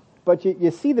 But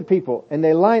you see the people and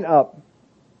they line up.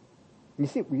 You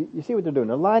see what they're doing.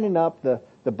 They're lining up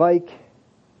the bike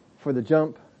for the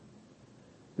jump,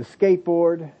 the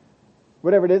skateboard,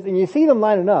 whatever it is, and you see them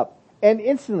lining up, and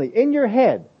instantly, in your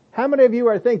head, how many of you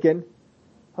are thinking,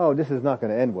 oh, this is not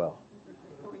going to end well?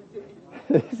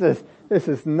 This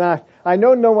is not, I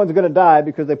know no one's going to die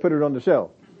because they put it on the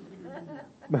show.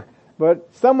 But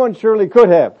someone surely could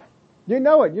have. You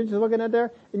know it. You're just looking at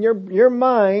there, and your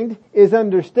mind is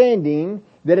understanding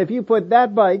that if you put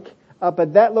that bike up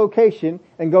at that location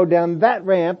and go down that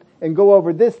ramp and go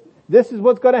over this is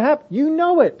what's going to happen. You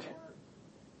know it.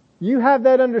 You have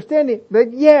that understanding,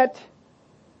 but yet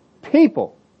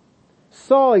people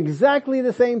saw exactly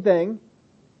the same thing.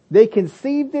 They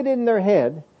conceived it in their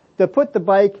head to put the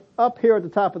bike up here at the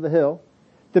top of the hill,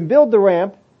 to build the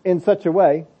ramp in such a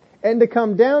way, and to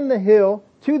come down the hill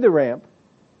to the ramp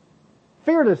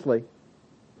fearlessly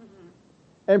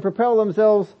and propel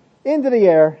themselves into the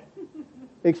air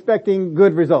expecting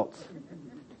good results.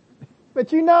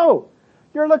 But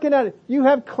you're looking at it. You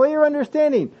have clear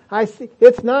understanding. I see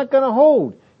it's not going to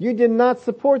hold. You did not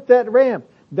support that ramp.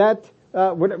 That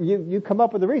whatever you come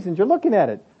up with the reasons. You're looking at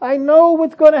it. I know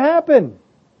what's going to happen,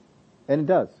 and it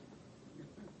does.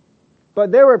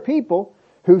 But there were people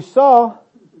who saw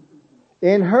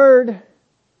and heard,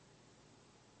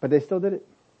 but they still did it.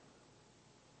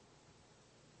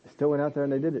 They still went out there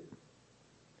and they did it.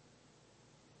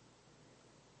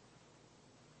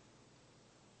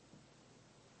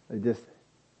 They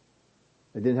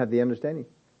didn't have the understanding.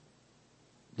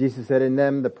 Jesus said, in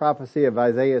them the prophecy of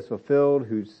Isaiah is fulfilled,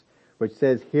 which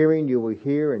says, hearing you will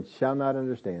hear and shall not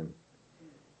understand.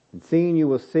 And seeing you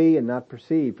will see and not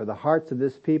perceive. For the hearts of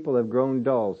this people have grown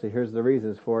dull. So here's the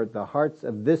reasons for it. The hearts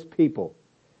of this people,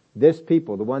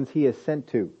 the ones he has sent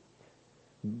to,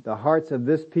 the hearts of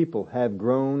this people have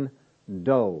grown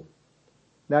dull.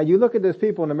 Now you look at those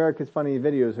people in America's Funny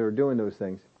Videos who are doing those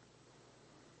things.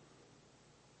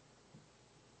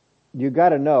 You got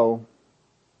to know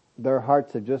their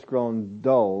hearts have just grown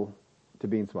dull to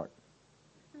being smart.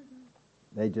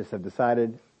 They just have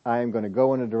decided, I am going to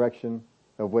go in a direction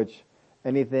of which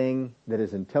anything that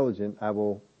is intelligent I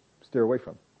will steer away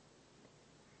from.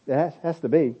 It has to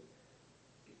be.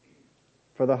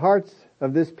 For the hearts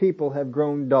of this people have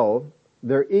grown dull.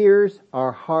 Their ears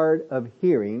are hard of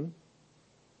hearing.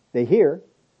 They hear,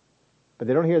 but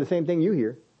they don't hear the same thing you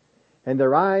hear. And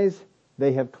their eyes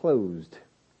they have closed,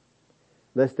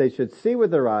 lest they should see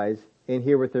with their eyes and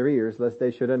hear with their ears, lest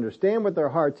they should understand with their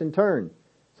hearts and turn,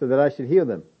 so that I should heal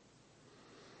them.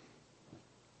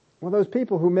 Well, those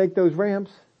people who make those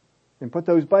ramps and put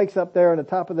those bikes up there on the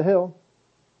top of the hill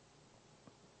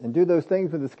and do those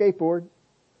things with the skateboard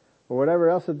or whatever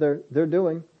else that they're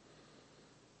doing,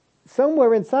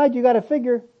 somewhere inside you got to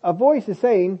figure a voice is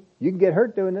saying, you can get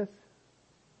hurt doing this.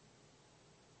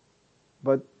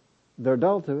 But they're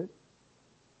dull to it.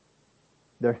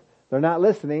 They're not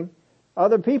listening.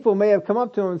 Other people may have come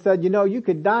up to them and said, you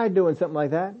could die doing something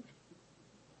like that.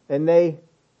 And they,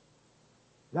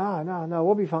 no,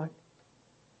 we'll be fine.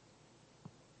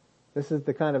 This is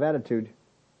the kind of attitude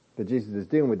that Jesus is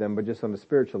dealing with them, but just on a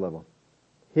spiritual level.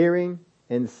 Hearing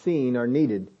and seeing are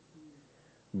needed,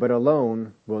 but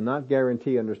alone will not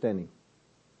guarantee understanding.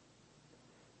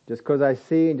 Just because I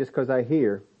see and just because I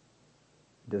hear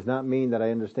It does not mean that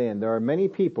I understand. There are many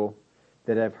people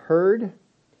that have heard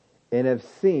and have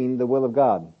seen the will of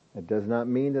God. It does not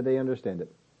mean that they understand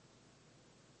it.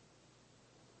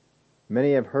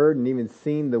 Many have heard and even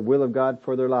seen the will of God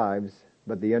for their lives,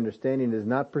 but the understanding is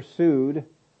not pursued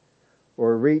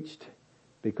or reached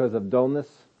because of dullness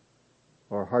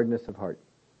or hardness of heart.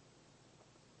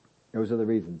 Those are the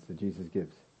reasons that Jesus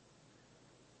gives.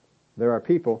 There are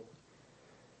people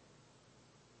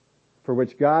for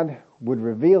which God would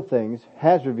reveal things,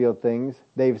 has revealed things,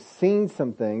 they've seen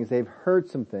some things, they've heard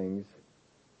some things,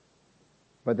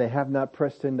 but they have not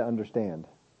pressed in to understand.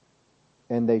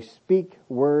 And they speak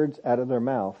words out of their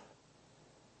mouth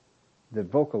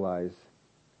that vocalize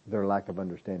their lack of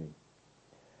understanding.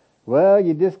 Well,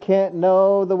 you just can't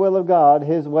know the will of God.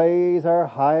 His ways are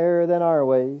higher than our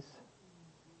ways.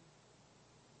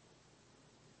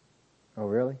 Oh,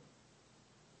 really?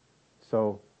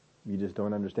 So, you just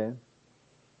don't understand?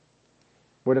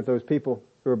 What if those people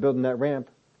who are building that ramp,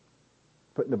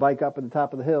 putting the bike up at the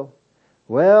top of the hill,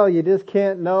 well, you just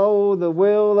can't know the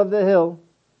will of the hill.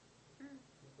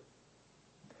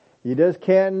 You just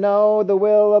can't know the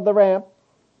will of the ramp.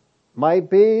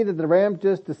 Might be that the ramp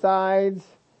just decides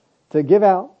to give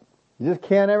out. You just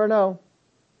can't ever know.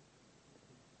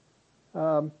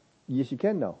 Yes, you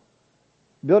can know.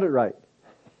 Build it right.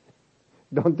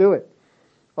 Don't do it.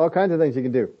 All kinds of things you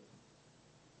can do.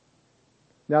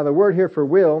 Now the word here for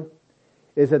will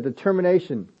is a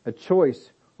determination, a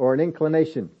choice, or an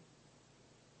inclination,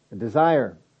 a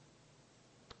desire,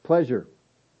 pleasure,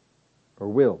 or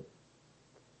will.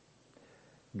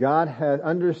 God has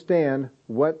understand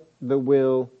what the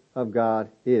will of God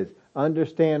is.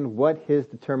 Understand what His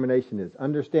determination is.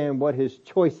 Understand what His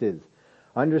choice is.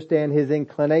 Understand His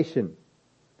inclination.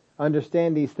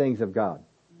 Understand these things of God.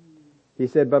 He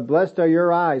said, but blessed are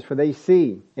your eyes, for they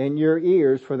see, and your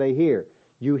ears, for they hear.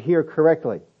 You hear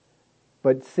correctly.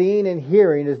 But seeing and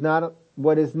hearing is not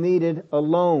what is needed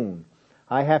alone.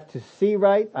 I have to see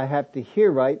right, I have to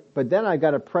hear right, but then I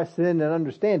got to press it in and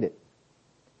understand it.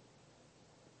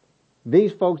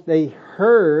 These folks, they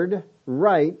heard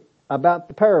right about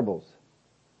the parables,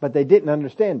 but they didn't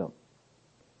understand them.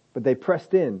 But they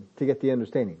pressed in to get the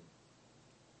understanding.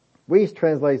 Weiss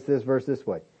translates this verse this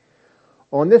way.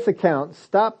 On this account,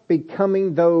 stop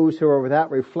becoming those who are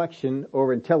without reflection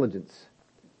or intelligence,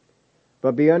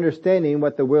 but be understanding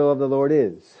what the will of the Lord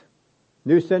is.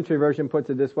 New Century Version puts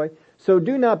it this way. So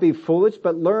do not be foolish,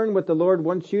 but learn what the Lord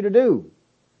wants you to do.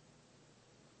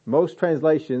 Most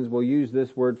translations will use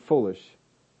this word foolish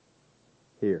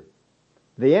here.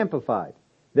 The Amplified.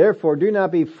 Therefore do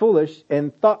not be foolish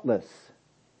and thoughtless,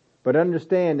 but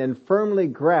understand and firmly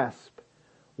grasp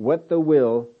what the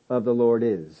will of the Lord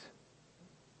is.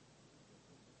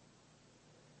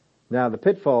 Now the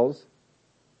pitfalls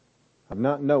of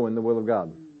not knowing the will of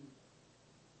God.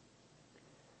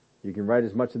 You can write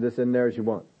as much of this in there as you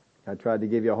want. I tried to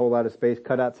give you a whole lot of space,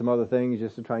 cut out some other things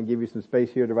just to try and give you some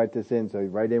space here to write this in. So you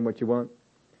write in what you want.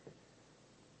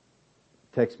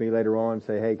 Text me later on,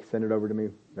 say, hey, send it over to me.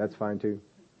 That's fine too.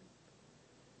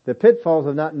 The pitfalls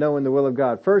of not knowing the will of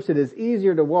God. First, it is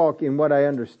easier to walk in what I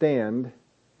understand,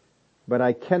 but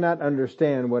I cannot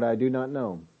understand what I do not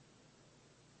know.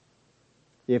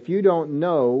 If you don't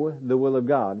know the will of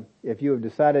God, if you have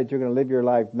decided you're going to live your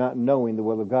life not knowing the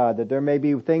will of God, that there may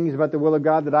be things about the will of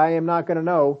God that I am not going to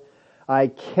know, I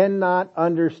cannot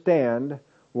understand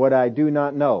what I do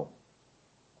not know.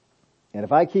 And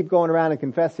if I keep going around and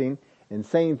confessing and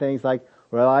saying things like,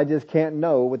 well, I just can't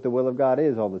know what the will of God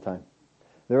is all the time.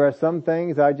 There are some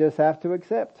things I just have to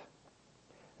accept.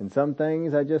 And some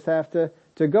things I just have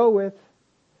to go with.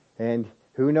 And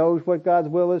who knows what God's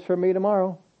will is for me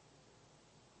tomorrow.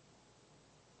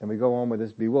 And we go on with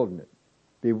this bewilderment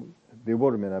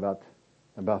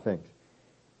about things.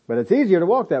 But it's easier to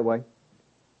walk that way.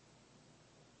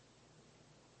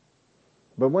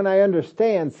 But when I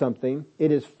understand something,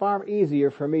 it is far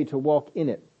easier for me to walk in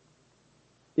it.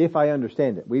 If I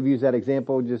understand it. We've used that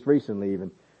example just recently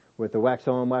even with the wax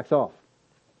on, wax off.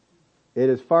 It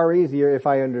is far easier if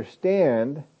I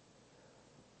understand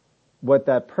what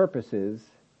that purpose is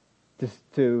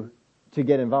to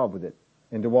get involved with it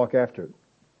and to walk after it.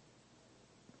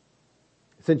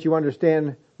 Since you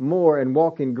understand more and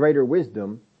walk in greater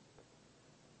wisdom,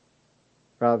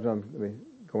 I'm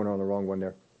going on the wrong one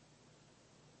there.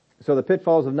 So the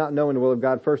pitfalls of not knowing the will of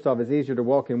God, first off, it's easier to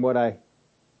walk in what I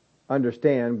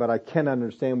understand, but I cannot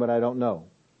understand what I don't know.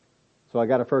 So I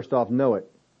got to first off know it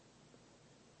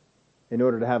in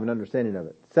order to have an understanding of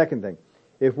it. Second thing,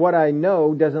 if what I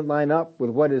know doesn't line up with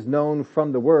what is known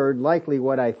from the Word, likely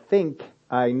what I think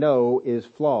I know is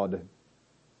flawed.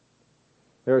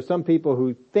 There are some people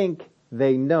who think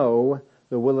they know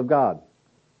the will of God.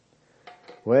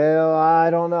 Well, I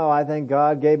don't know. I think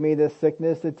God gave me this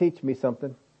sickness to teach me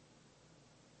something.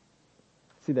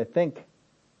 See, they think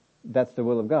that's the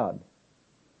will of God.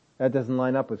 That doesn't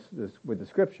line up with the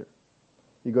Scripture.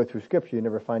 You go through Scripture, you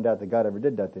never find out that God ever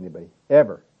did that to anybody.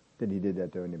 Ever did He did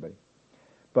that to anybody.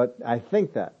 But I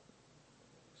think that.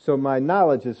 So my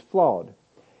knowledge is flawed.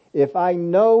 If I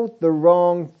know the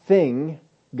wrong thing,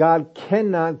 God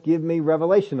cannot give me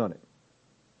revelation on it.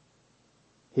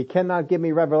 He cannot give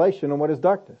me revelation on what is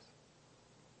darkness.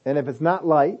 And if it's not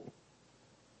light,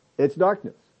 it's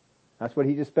darkness. That's what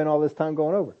he just spent all this time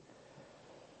going over.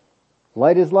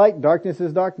 Light is light, darkness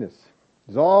is darkness.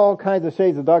 There's all kinds of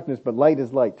shades of darkness, but light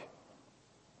is light.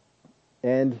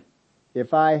 And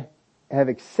if I have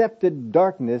accepted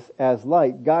darkness as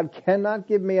light, God cannot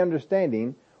give me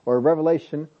understanding or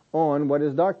revelation on what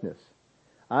is darkness.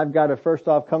 I've got to first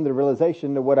off come to the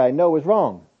realization that what I know is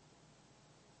wrong.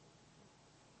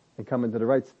 And come into the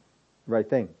right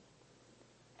thing.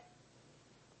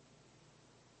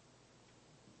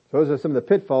 Those are some of the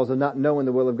pitfalls of not knowing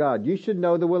the will of God. You should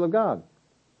know the will of God.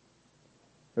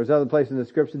 There's other places in the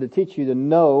Scripture that teach you to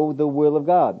know the will of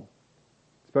God,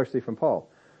 especially from Paul.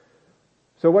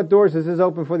 So what doors does this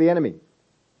open for the enemy?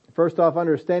 First off,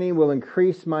 understanding will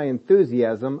increase my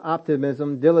enthusiasm,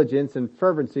 optimism, diligence, and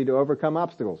fervency to overcome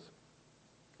obstacles.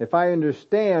 If I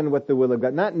understand what the will of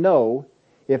God, not know,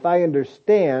 if I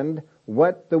understand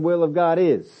what the will of God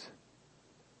is,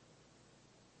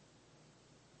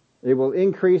 it will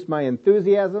increase my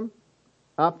enthusiasm,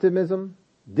 optimism,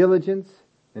 diligence,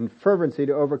 and fervency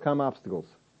to overcome obstacles.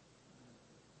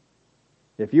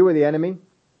 If you were the enemy,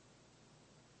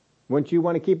 wouldn't you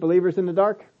want to keep believers in the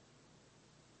dark?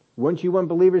 Wouldn't you want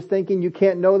believers thinking you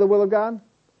can't know the will of God?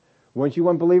 Wouldn't you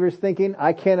want believers thinking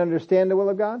I can't understand the will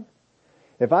of God?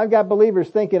 If I've got believers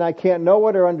thinking I can't know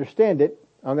it or understand it,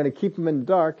 I'm going to keep them in the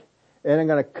dark, and I'm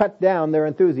going to cut down their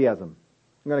enthusiasm.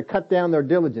 I'm going to cut down their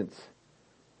diligence.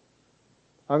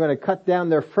 I'm going to cut down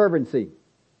their fervency,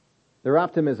 their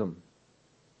optimism.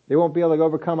 They won't be able to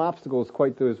overcome obstacles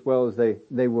quite as well as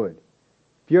they would.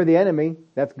 If you're the enemy,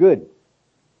 that's good.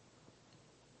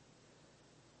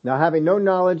 Now, having no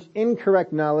knowledge,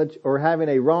 incorrect knowledge, or having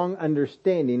a wrong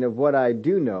understanding of what I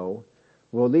do know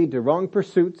will lead to wrong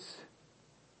pursuits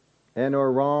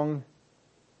wrong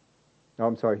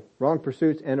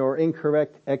pursuits and or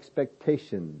incorrect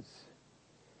expectations.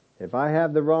 If I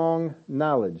have the wrong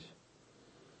knowledge,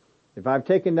 if I've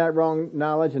taken that wrong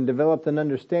knowledge and developed an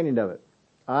understanding of it,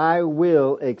 I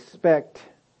will expect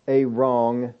a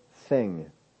wrong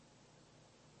thing.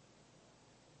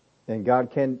 And God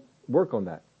can work on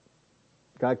that.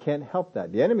 God can't help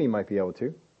that. The enemy might be able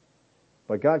to,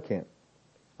 but God can't.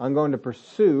 I'm going to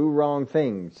pursue wrong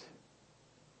things.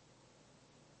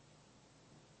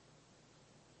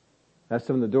 That's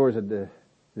some of the doors that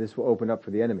this will open up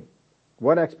for the enemy.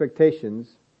 What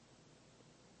expectations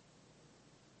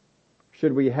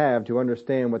should we have to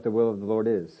understand what the will of the Lord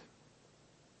is?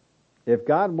 If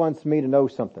God wants me to know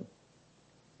something,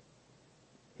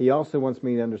 He also wants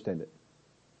me to understand it.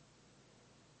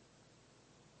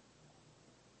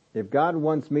 If God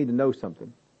wants me to know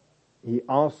something, He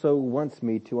also wants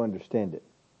me to understand it.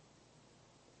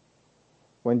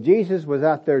 When Jesus was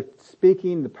out there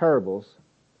speaking the parables,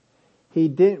 He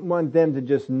didn't want them to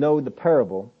just know the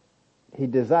parable. He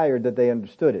desired that they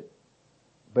understood it.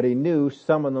 But He knew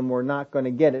some of them were not going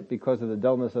to get it because of the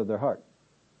dullness of their heart.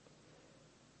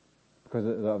 Because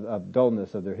of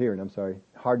dullness of their hearing,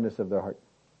 hardness of their heart.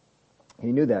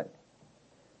 He knew that.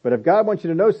 But if God wants you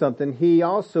to know something, He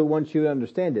also wants you to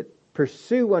understand it.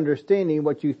 Pursue understanding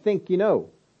what you think you know.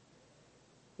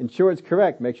 Ensure it's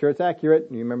correct. Make sure it's accurate.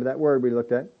 You remember that word we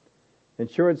looked at.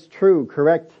 Ensure it's true,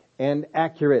 correct, and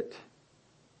accurate.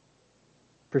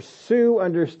 Pursue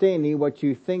understanding what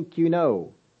you think you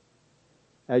know.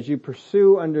 As you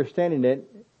pursue understanding it,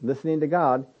 listening to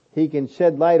God, He can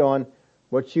shed light on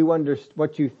what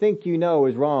you think you know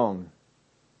is wrong.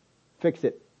 Fix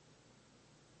it.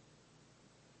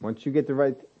 Once you get the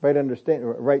right understanding,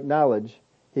 right knowledge,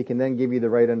 He can then give you the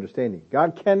right understanding.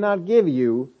 God cannot give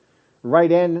you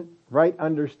right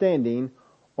understanding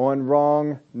on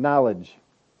wrong knowledge.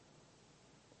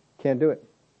 Can't do it.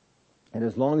 And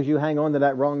as long as you hang on to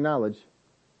that wrong knowledge,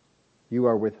 you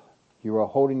are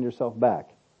holding yourself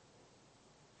back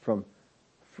from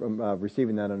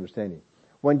receiving that understanding.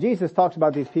 When Jesus talks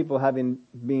about these people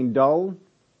being dull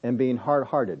and being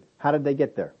hard-hearted, how did they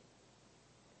get there?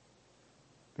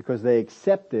 Because they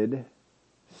accepted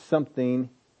something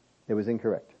that was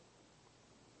incorrect.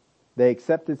 They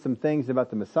accepted some things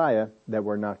about the Messiah that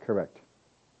were not correct.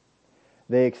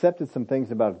 They accepted some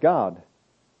things about God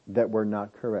that were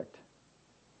not correct.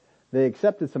 They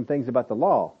accepted some things about the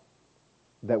law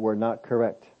that were not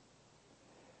correct.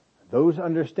 Those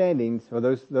understandings, or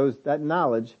that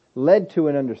knowledge, led to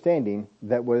an understanding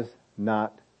that was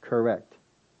not correct.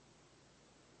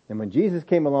 And when Jesus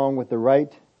came along with the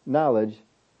right knowledge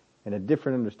and a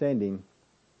different understanding,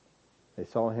 they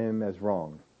saw him as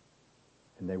wrong,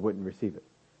 and they wouldn't receive it.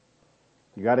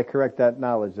 You got to correct that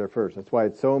knowledge there first. That's why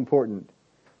it's so important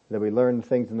that we learn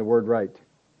things in the Word right.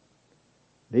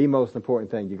 The most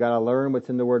important thing. You got to learn what's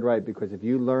in the Word right, because if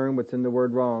you learn what's in the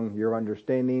Word wrong, your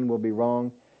understanding will be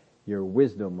wrong. Your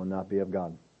wisdom will not be of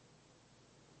God.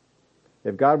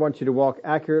 If God wants you to walk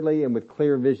accurately and with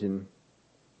clear vision,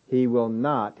 He will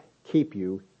not keep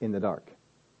you in the dark.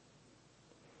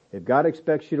 If God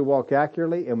expects you to walk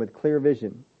accurately and with clear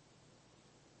vision,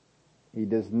 He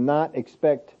does not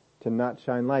expect to not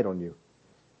shine light on you.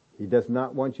 He does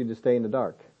not want you to stay in the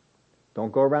dark.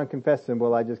 Don't go around confessing,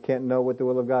 well, I just can't know what the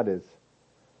will of God is.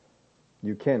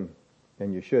 You can,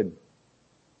 and you should.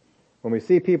 When we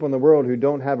see people in the world who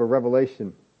don't have a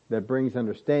revelation that brings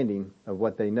understanding of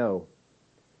what they know,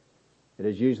 it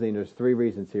is usually, and there's 3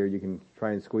 reasons here, you can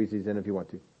try and squeeze these in if you want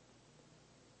to.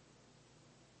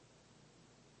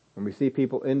 When we see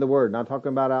people in the Word, not talking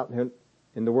about out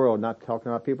in the world, not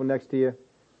talking about people next to you,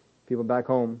 people back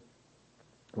home.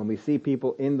 When we see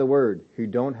people in the Word who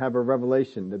don't have a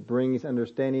revelation that brings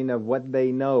understanding of what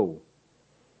they know,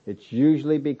 it's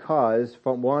usually because,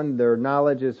 from one, their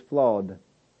knowledge is flawed.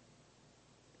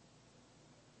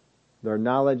 Their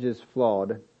knowledge is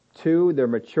flawed. 2, their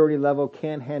maturity level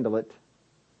can't handle it.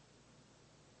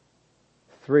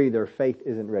 3, their faith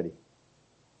isn't ready.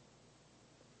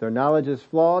 Their knowledge is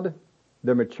flawed.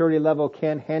 Their maturity level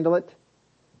can't handle it.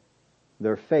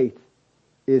 Their faith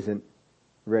isn't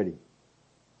ready.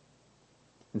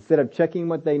 Instead of checking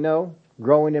what they know,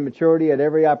 growing in maturity at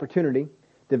every opportunity,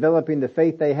 developing the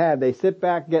faith they have, they sit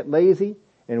back, get lazy,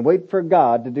 and wait for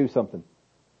God to do something.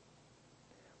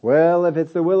 Well, if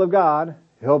it's the will of God,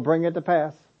 He'll bring it to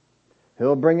pass.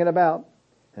 He'll bring it about.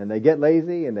 And they get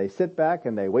lazy and they sit back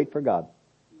and they wait for God.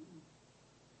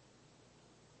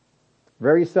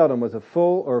 Very seldom was a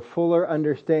full or fuller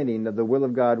understanding of the will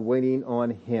of God waiting on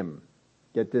Him.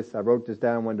 Get this, I wrote this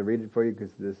down, I wanted to read it for you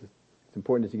because it's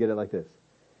important that you get it like this.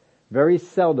 Very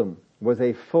seldom was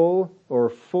a full or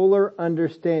fuller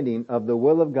understanding of the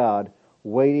will of God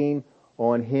waiting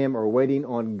on Him or waiting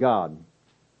on God.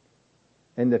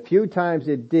 And the few times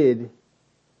it did,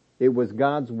 it was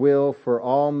God's will for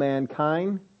all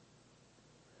mankind,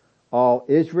 all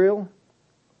Israel,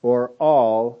 or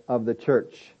all of the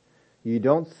church. You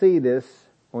don't see this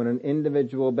on an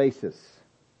individual basis.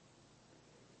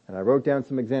 And I wrote down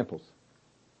some examples.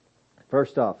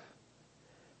 First off,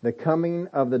 the coming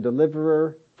of the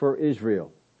deliverer for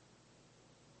Israel.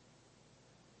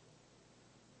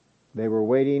 They were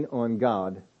waiting on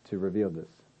God to reveal this.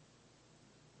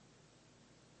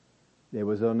 It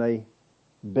was on a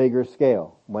bigger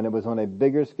scale. When it was on a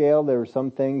bigger scale, there were some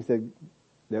things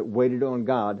that waited on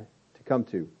God to come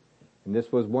to. And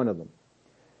this was one of them.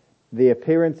 The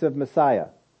appearance of Messiah.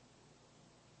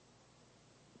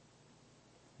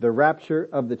 The rapture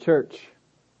of the church.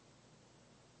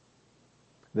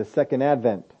 The second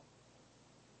advent.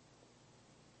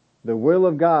 The will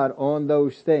of God on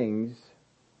those things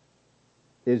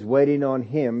is waiting on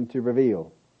Him to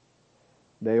reveal.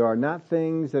 They are not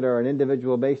things that are an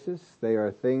individual basis. They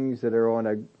are things that are on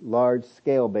a large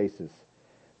scale basis.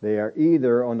 They are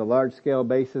either on the large scale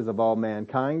basis of all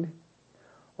mankind,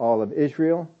 all of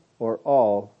Israel, or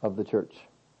all of the church.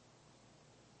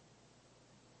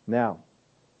 Now,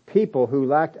 people who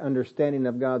lacked understanding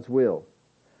of God's will,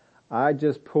 I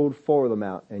just pulled 4 of them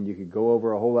out, and you could go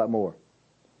over a whole lot more.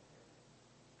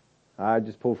 I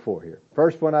just pulled 4 here.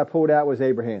 First one I pulled out was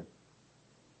Abraham.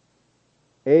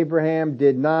 Abraham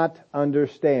did not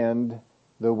understand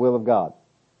the will of God.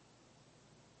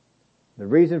 The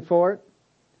reason for it?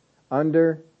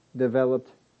 Underdeveloped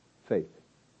faith.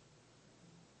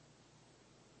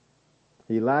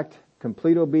 He lacked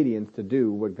complete obedience to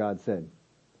do what God said.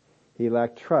 He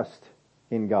lacked trust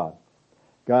in God.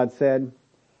 God said,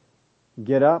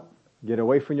 get up, get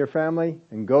away from your family,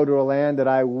 and go to a land that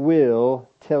I will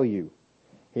tell you.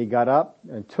 He got up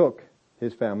and took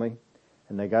his family,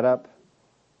 and they got up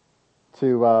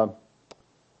to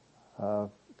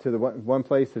the one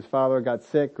place his father got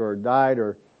sick or died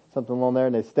or something along there,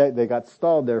 and they got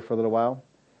stalled there for a little while.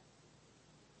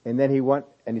 And then he went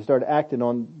and he started acting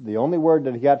on the only word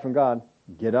that he got from God: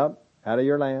 get up out of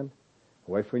your land,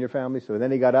 away from your family. So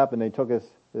then he got up and they took his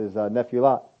nephew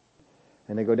Lot,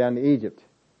 and they go down to Egypt.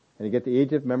 And you get to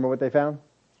Egypt, remember what they found?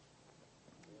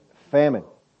 Famine.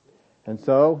 And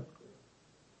so,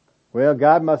 well,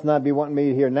 God must not be wanting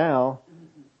me here now.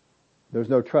 There's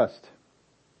no trust.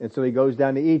 And so he goes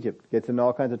down to Egypt, gets in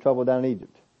all kinds of trouble down in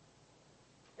Egypt.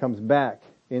 Comes back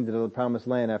into the promised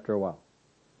land after a while.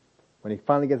 When he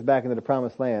finally gets back into the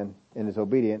promised land and is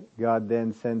obedient, God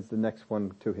then sends the next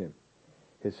one to him.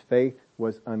 His faith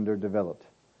was underdeveloped.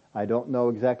 I don't know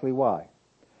exactly why.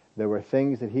 There were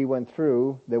things that he went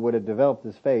through that would have developed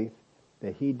his faith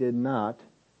that he did not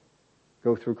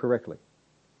go through correctly.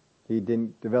 He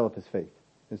didn't develop his faith.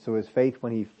 And so his faith,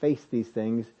 when he faced these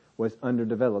things, was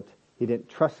underdeveloped. He didn't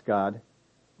trust God.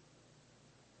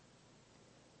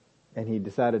 And he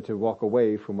decided to walk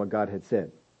away from what God had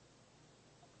said.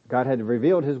 God had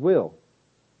revealed his will.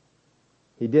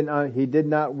 He did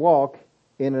not walk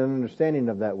in an understanding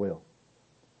of that will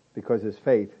because his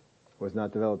faith was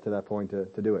not developed to that point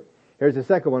to do it. Here's the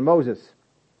second one, Moses.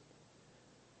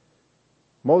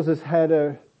 Moses had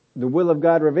the will of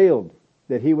God revealed,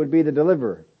 that he would be the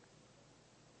deliverer.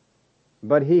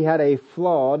 But he had a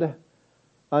flawed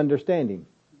understanding.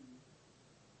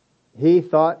 He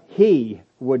thought he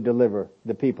would deliver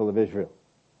the people of Israel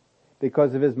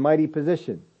because of his mighty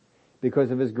position,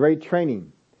 because of his great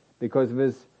training, because of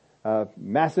his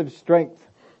massive strength.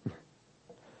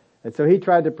 And so he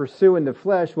tried to pursue in the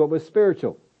flesh what was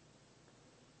spiritual.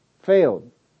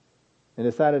 Failed. And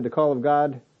decided the call of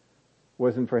God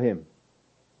wasn't for him.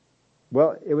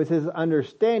 Well, it was his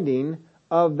understanding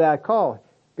of that call.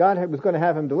 God was going to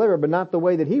have him deliver, but not the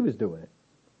way that he was doing it.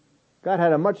 God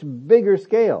had a much bigger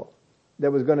scale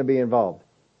that was going to be involved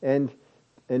and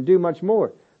do much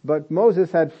more. But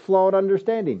Moses had flawed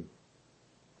understanding.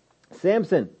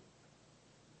 Samson.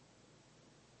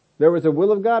 There was a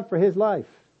will of God for his life.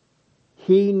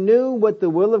 He knew what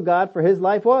the will of God for his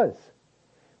life was.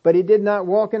 But he did not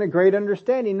walk in a great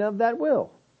understanding of that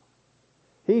will.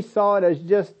 He saw it as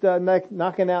just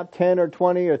knocking out 10 or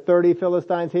 20 or 30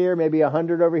 Philistines here, maybe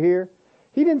 100 over here.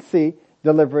 He didn't see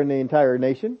delivering the entire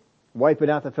nation, wiping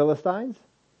out the Philistines.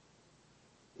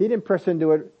 He didn't press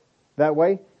into it that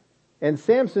way. And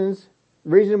Samson's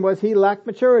reason was he lacked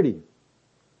maturity.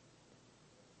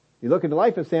 You look at the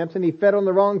life of Samson, he fed on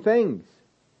the wrong things.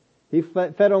 He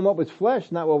fed on what was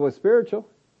flesh, not what was spiritual.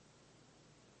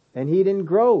 And he didn't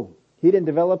grow. He didn't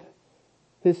develop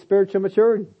his spiritual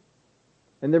maturity.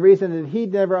 And the reason that he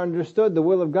never understood the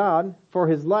will of God for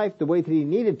his life the way that he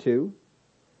needed to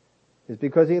is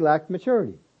because he lacked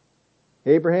maturity.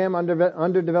 Abraham,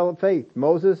 underdeveloped faith.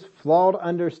 Moses, flawed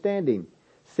understanding.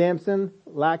 Samson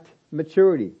lacked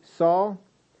maturity.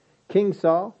 King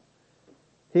Saul,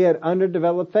 he had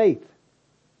underdeveloped faith.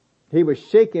 He was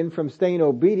shaken from staying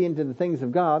obedient to the things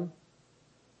of God.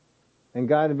 And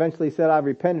God eventually said, I've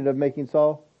repented of making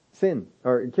Saul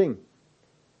king.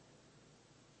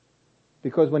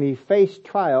 Because when he faced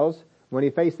trials, when he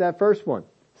faced that first one,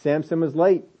 Samson was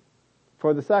late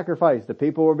for the sacrifice. The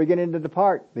people were beginning to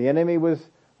depart. The enemy was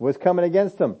coming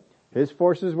against him. His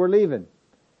forces were leaving.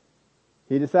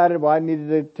 He decided, well, I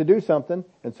needed to do something.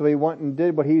 And so he went and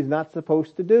did what he's not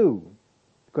supposed to do.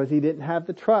 Because he didn't have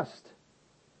the trust.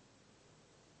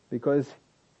 Because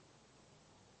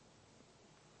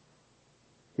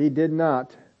he did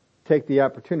not take the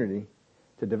opportunity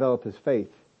to develop his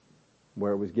faith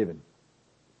where it was given.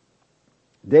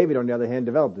 David, on the other hand,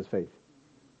 developed his faith.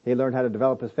 He learned how to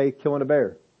develop his faith killing a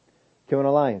bear, killing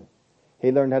a lion.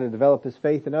 He learned how to develop his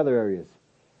faith in other areas.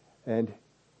 And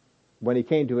when he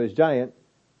came to his giant,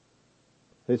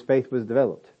 his faith was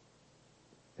developed.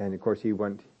 And of course he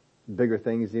went bigger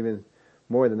things, even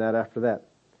more than that after that.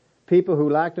 People who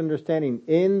lacked understanding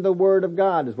in the Word of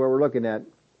God is where we're looking at.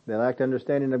 They lacked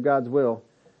understanding of God's will.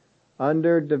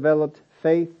 Underdeveloped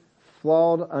faith,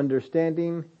 flawed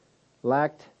understanding,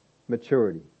 lacked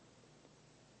maturity.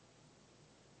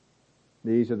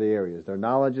 These are the areas. Their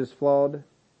knowledge is flawed.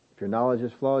 If your knowledge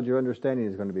is flawed, your understanding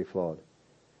is going to be flawed.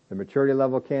 The maturity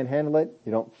level can't handle it.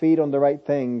 You don't feed on the right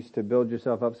things to build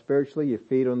yourself up spiritually. You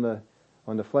feed on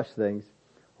the flesh things,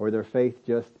 or their faith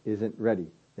just isn't ready.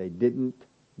 They didn't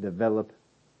develop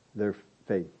their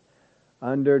faith.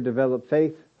 Underdeveloped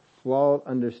faith, flawed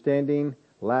understanding,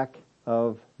 lack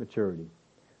of maturity.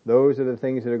 Those are the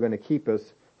things that are going to keep us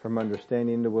from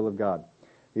understanding the will of God.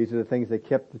 These are the things that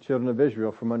kept the children of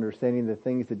Israel from understanding the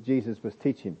things that Jesus was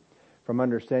teaching, from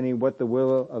understanding what the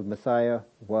will of Messiah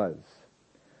was,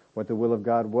 what the will of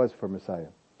God was for Messiah.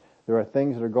 There are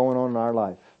things that are going on in our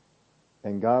life,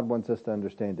 and God wants us to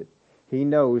understand it. He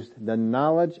knows the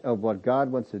knowledge of what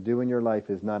God wants to do in your life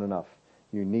is not enough.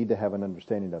 You need to have an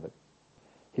understanding of it.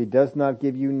 He does not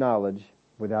give you knowledge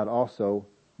without also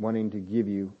wanting to give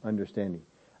you understanding.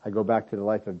 I go back to the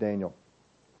life of Daniel.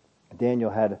 Daniel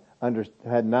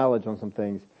had knowledge on some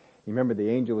things. You remember the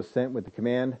angel was sent with the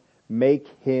command, make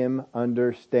him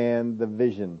understand the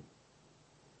vision.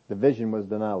 The vision was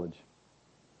the knowledge.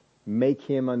 Make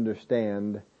him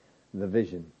understand the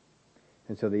vision.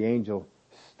 And so the angel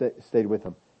stayed with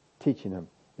him, teaching him,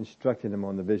 instructing him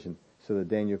on the vision so that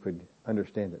Daniel could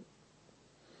understand it.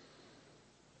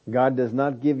 God does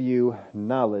not give you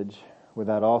knowledge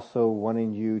without also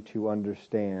wanting you to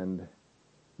understand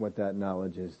what that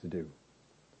knowledge is to do.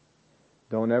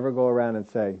 Don't ever go around and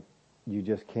say, you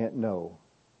just can't know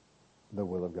the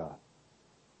will of God.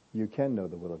 You can know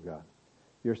the will of God.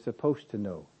 You're supposed to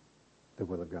know the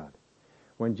will of God.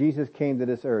 When Jesus came to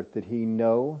this earth, did he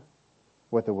know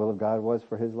what the will of God was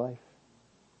for his life?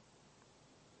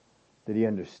 Did he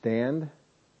understand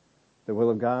the will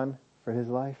of God for his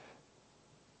life?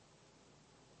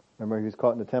 Remember he was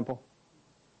caught in the temple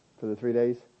for the 3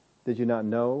 days? Did you not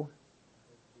know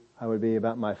I would be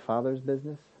about my Father's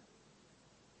business?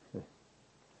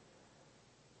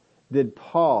 Did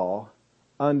Paul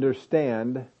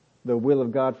understand the will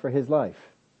of God for his life?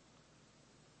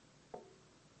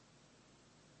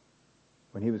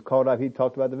 When he was called up, he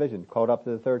talked about the vision, called up to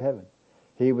the third heaven.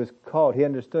 He was called, he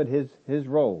understood his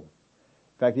role.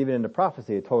 In fact, even in the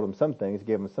prophecy, it told him some things,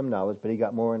 gave him some knowledge, but he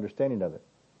got more understanding of it.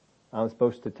 I'm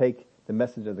supposed to take the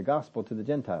message of the gospel to the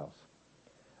Gentiles.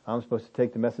 I'm supposed to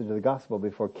take the message of the gospel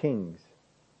before kings,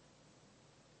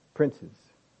 princes,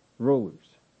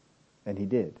 rulers. And he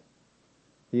did.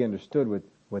 He understood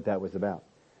what that was about.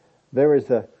 There is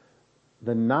the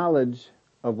knowledge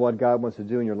of what God wants to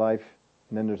do in your life,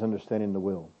 and then there's understanding the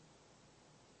will.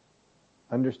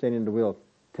 Understanding the will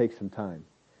takes some time.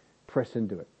 Press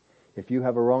into it. If you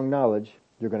have a wrong knowledge,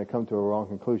 you're going to come to a wrong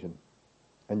conclusion.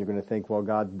 And you're going to think, well,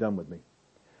 God's done with me.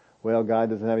 Well, God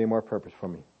doesn't have any more purpose for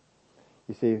me.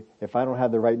 You see, if I don't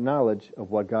have the right knowledge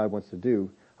of what God wants to do,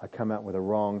 I come out with a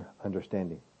wrong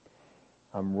understanding.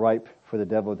 I'm ripe for the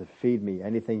devil to feed me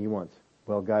anything he wants.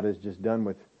 Well, God is just done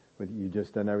with you,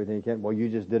 just done everything you can. Well, you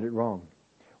just did it wrong.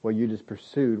 Well, you just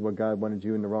pursued what God wanted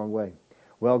you in the wrong way.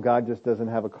 Well, God just doesn't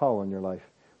have a call on your life.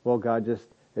 Well, God just,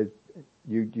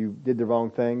 you did the wrong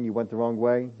thing. You went the wrong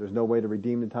way. There's no way to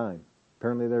redeem the time.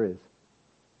 Apparently there is.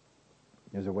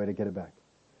 There's a way to get it back.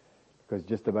 Because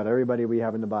just about everybody we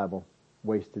have in the Bible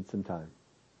wasted some time.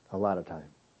 A lot of time.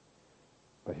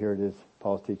 But here it is.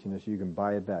 Paul's teaching us you can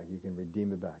buy it back. You can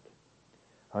redeem it back.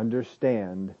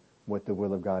 Understand what the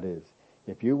will of God is.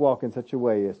 If you walk in such a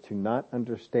way as to not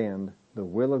understand the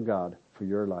will of God for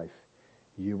your life,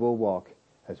 you will walk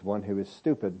as one who is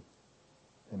stupid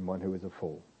and one who is a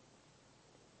fool.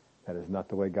 That is not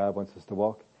the way God wants us to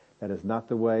walk. That is not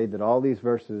the way that all these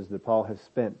verses that Paul has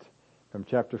spent from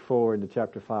chapter 4 into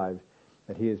chapter 5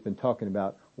 that he has been talking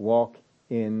about. Walk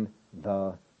in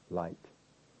the light.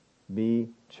 Be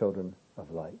children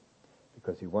of light.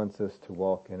 Because he wants us to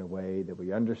walk in a way that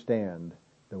we understand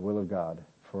the will of God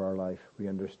for our life. We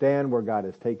understand where God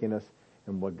has taken us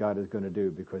and what God is going to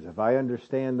do. Because if I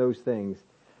understand those things,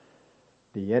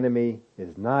 the enemy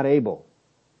is not able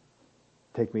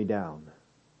to take me down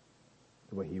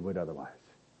the way he would otherwise.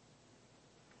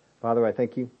 Father, I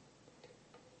thank you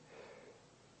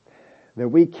that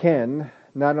we can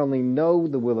not only know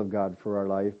the will of God for our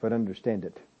life, but understand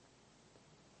it.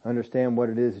 Understand what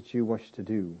it is that you wish to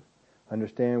do.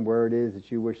 Understand where it is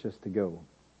that you wish us to go.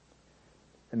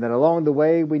 And that along the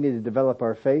way we need to develop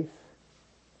our faith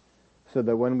so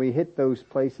that when we hit those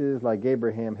places like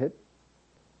Abraham hit,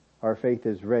 our faith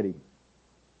is ready.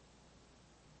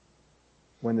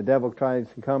 When the devil tries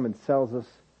to come and sells us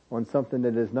on something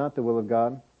that is not the will of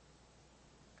God,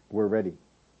 we're ready.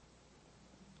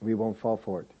 We won't fall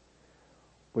for it.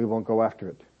 We won't go after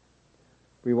it.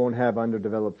 We won't have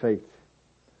underdeveloped faith.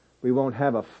 We won't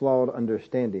have a flawed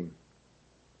understanding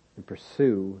and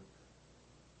pursue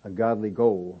a godly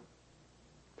goal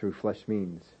through flesh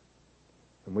means.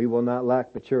 And we will not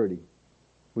lack maturity.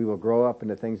 We will grow up in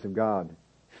the things of God,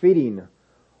 feeding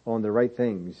on the right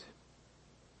things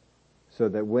so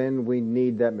that when we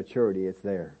need that maturity, it's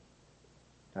there.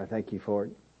 I thank you for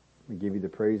it. We give you the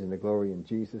praise and the glory in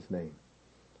Jesus' name.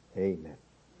 Amen.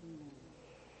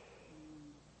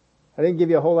 I didn't give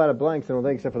you a whole lot of blanks, I don't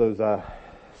think, except for those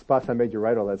spots I made you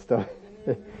write all that stuff.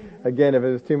 Again, if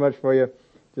it was too much for you,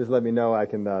 just let me know. I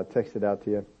can text it out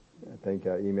to you. I think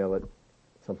email it,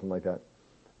 something like that.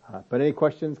 But any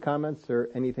questions, comments, or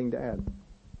anything to add?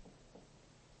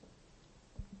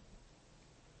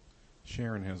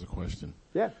 Sharon has a question.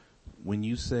 Yeah. When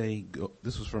you say,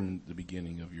 this was from the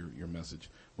beginning of your message,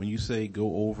 when you say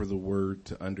go over the word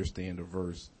to understand a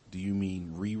verse, do you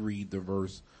mean reread the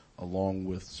verse along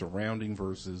with surrounding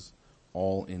verses,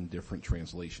 all in different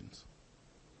translations?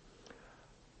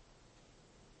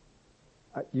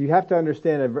 You have to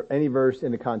understand any verse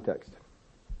in the context.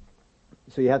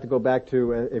 So you have to go back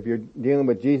to, if you're dealing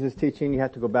with Jesus' teaching, you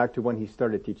have to go back to when he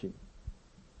started teaching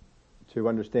to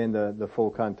understand the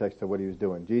full context of what he was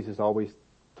doing. Jesus always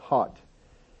taught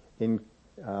in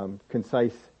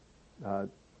concise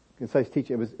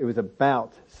teaching. It was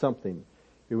about something.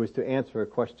 It was to answer a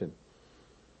question.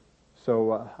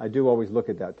 So I do always look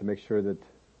at that to make sure that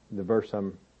the verse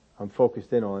I'm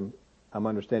focused in on, I'm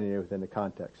understanding it within the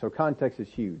context. So context is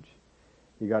huge.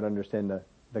 You got to understand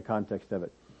the context of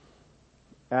it.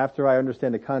 After I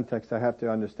understand the context, I have to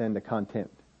understand the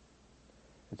content.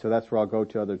 And so that's where I'll go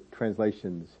to other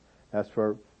translations. That's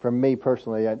for me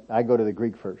personally, I go to the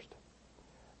Greek first.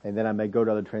 And then I may go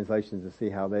to other translations to see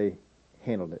how they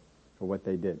handled it or what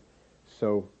they did.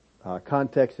 So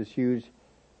context is huge.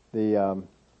 The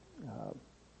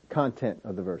content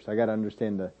of the verse. I got to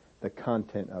understand the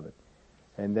content of it.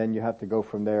 And then you have to go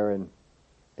from there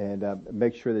and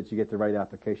make sure that you get the right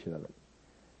application of it.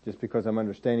 Just because I'm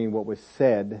understanding what was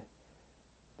said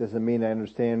doesn't mean I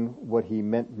understand what he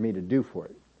meant me to do for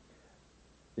it.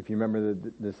 If you remember, the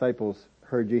disciples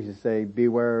heard Jesus say,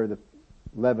 beware the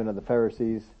leaven of the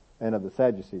Pharisees and of the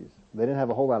Sadducees. They didn't have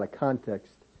a whole lot of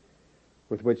context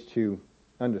with which to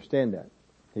understand that.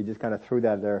 He just kind of threw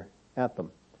that there at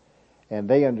them. And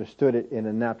they understood it in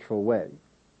a natural way.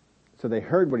 So they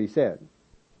heard what he said.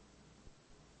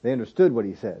 They understood what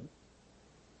he said.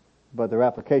 But their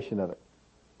application of it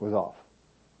was off.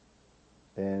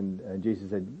 And Jesus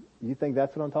said, you think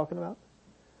that's what I'm talking about?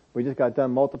 We just got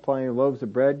done multiplying loaves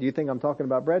of bread. Do you think I'm talking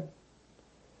about bread?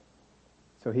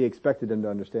 So he expected them to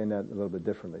understand that a little bit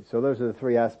differently. So those are the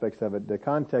three aspects of it. The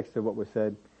context of what was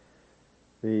said,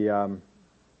 the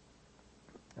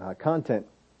content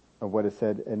of what is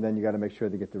said, and then you got to make sure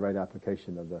to get the right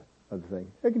application of the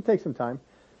thing. It can take some time.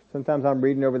 Sometimes I'm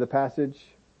reading over the passage.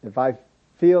 If I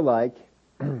feel like,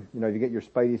 you get your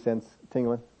spidey sense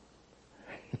tingling.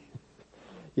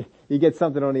 You get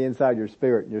something on the inside of your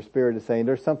spirit. Your spirit is saying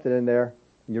there's something in there,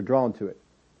 and you're drawn to it.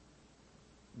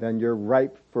 Then you're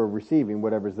ripe for receiving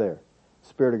whatever's there. The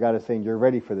Spirit of God is saying you're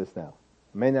ready for this now.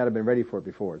 You may not have been ready for it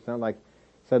before. It's not like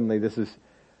suddenly this is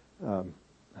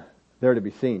there to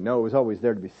be seen. No, it was always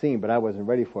there to be seen, but I wasn't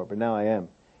ready for it. But now I am.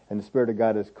 And the Spirit of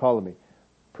God is calling me.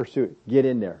 Pursue it. Get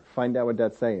in there. Find out what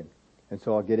that's saying. And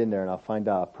so I'll get in there and I'll find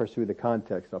out. I'll pursue the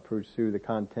context. I'll pursue the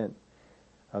content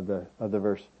of the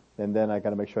verse. And then I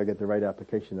got to make sure I get the right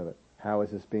application of it. How is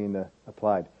this being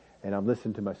applied? And I'm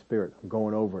listening to my spirit. I'm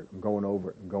going over it. I'm going over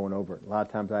it. I'm going over it. A lot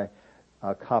of times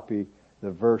I'll copy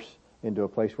the verse into a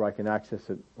place where I can access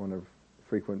it on a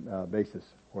frequent basis,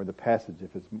 or the passage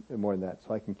if it's more than that,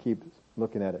 so I can keep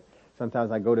looking at it.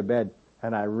 Sometimes I go to bed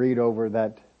and I read over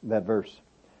that verse,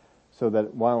 so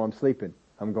that while I'm sleeping,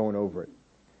 I'm going over it.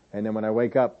 And then when I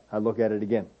wake up, I look at it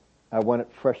again. I want it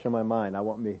fresh in my mind. I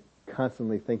want me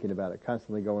constantly thinking about it,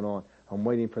 constantly going on. I'm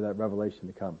waiting for that revelation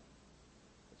to come.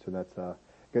 So that's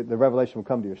the revelation will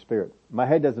come to your spirit. My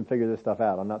head doesn't figure this stuff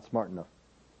out. I'm not smart enough.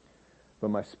 But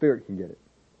my spirit can get it.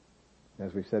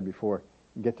 As we've said before,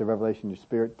 get the revelation in your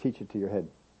spirit, teach it to your head,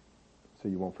 so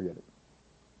you won't forget it.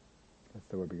 That's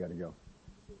the way we got to go.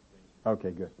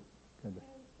 Okay, good.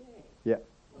 Yeah.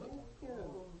 Let's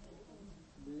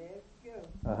go.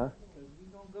 Uh-huh. We're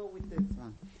going to go with this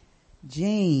one.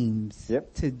 James,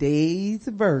 Yep. Today's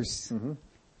verse,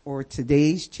 or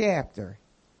today's chapter,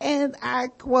 and I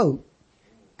quote,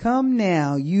 "Come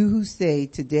now, you who say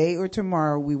today or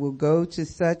tomorrow we will go to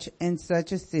such and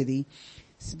such a city,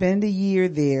 spend a year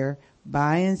there,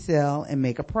 buy and sell and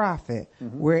make a profit,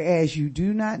 whereas you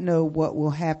do not know what will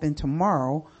happen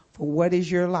tomorrow, for what is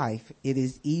your life? It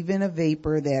is even a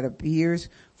vapor that appears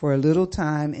for a little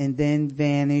time and then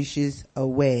vanishes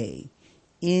away.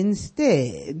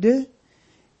 Instead,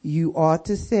 you ought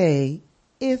to say,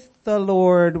 if the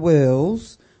Lord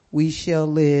wills, we shall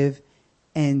live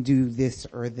and do this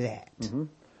or that."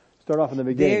 Start off in the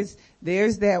beginning.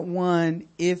 There's that one,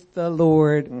 if the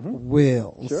Lord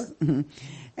wills. Sure.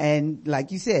 And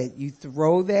like you said, you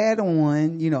throw that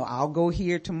on, I'll go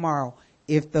here tomorrow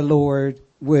if the Lord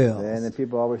wills. And then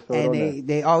people always throw it on there.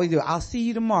 They always do. I'll see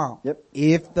you tomorrow. Yep.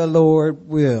 If the Lord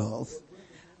wills.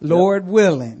 Lord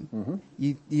willing.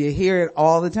 You hear it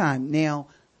all the time. Now,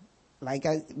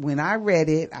 when I read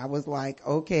it, I was like,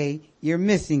 okay, you're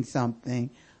missing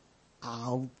something.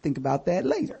 I'll think about that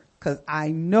later. 'Cause I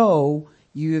know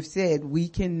you have said we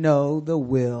can know the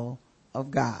will of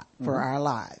God for our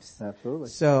lives. Absolutely.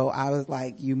 So I was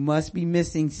like, you must be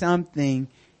missing something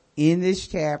in this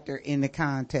chapter in the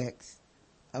context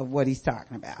of what he's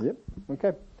talking about. Yep.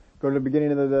 Okay. Go to the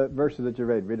beginning of the verses that you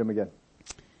read. Read them again.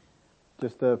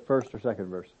 Just the first or second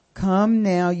verse. "Come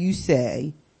now, you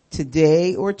say,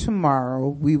 today or tomorrow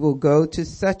we will go to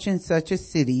such and such a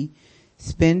city,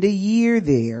 spend a year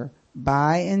there,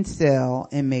 buy and sell,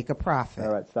 and make a profit.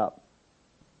 All right, stop.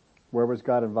 Where was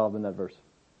God involved in that verse?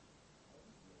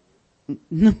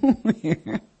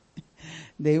 Nowhere.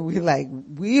 They were like,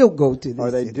 we'll go to this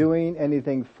Are they city. doing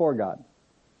anything for God?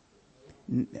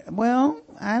 Well,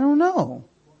 I don't know.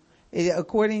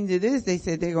 According to this, they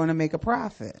said they're going to make a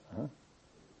profit. Uh-huh.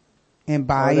 And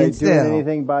buy Are they and doing sell.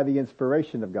 anything by the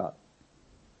inspiration of God?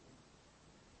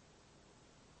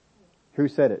 Who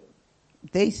said it?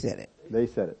 They said it. They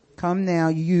said it. Come now,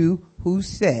 you who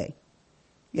say.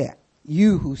 Yeah,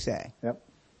 you who say. Yep.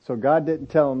 So God didn't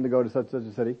tell them to go to such and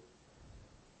such a city.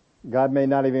 God may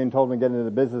not even told them to get into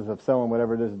the business of selling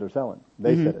whatever it is that they're selling.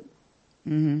 They said it.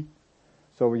 Mm-hmm.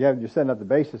 So you're setting up the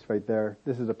basis right there.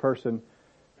 This is a person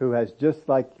who has, just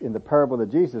like in the parable that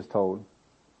Jesus told,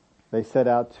 they set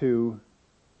out to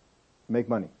make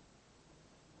money.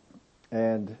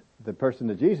 And the person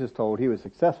that Jesus told, he was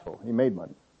successful. He made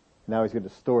money. Now he's going to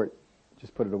store it,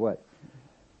 just put it away.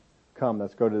 Come,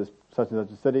 let's go to this such and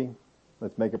such a city.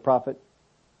 Let's make a profit.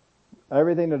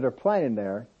 Everything that they're planning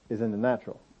there is in the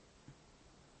natural.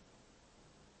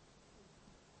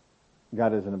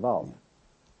 God isn't involved.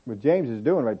 What James is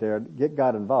doing right there, get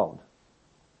God involved.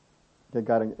 Get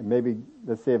God, maybe,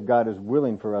 let's see if God is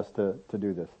willing for us to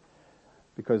do this.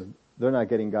 Because they're not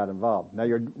getting God involved. Now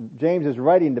James is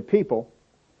writing to people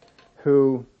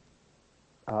who,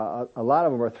 a lot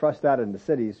of them are thrust out into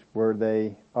cities where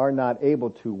they are not able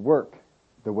to work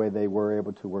the way they were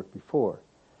able to work before.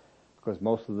 Because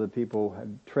most of the people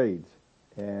had trades.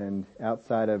 And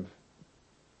outside of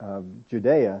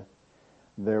Judea,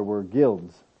 there were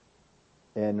guilds.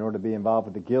 And in order to be involved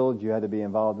with the guild, you had to be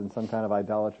involved in some kind of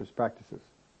idolatrous practices.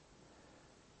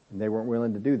 And they weren't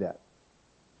willing to do that.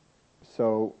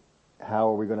 So how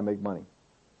are we going to make money?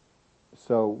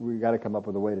 So we got to come up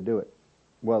with a way to do it.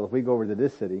 Well, if we go over to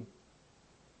this city,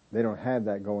 they don't have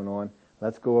that going on.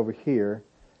 Let's go over here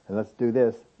and let's do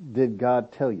this. Did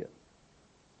God tell you?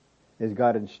 Is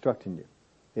God instructing you?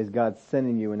 Is God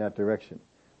sending you in that direction?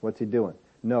 What's he doing?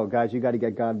 No, guys, you got to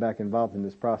get God back involved in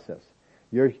this process.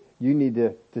 You need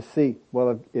to see,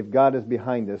 well, if God is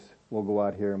behind us, we'll go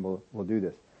out here and we'll do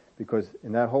this. Because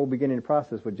in that whole beginning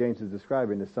process, what James is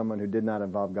describing is someone who did not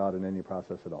involve God in any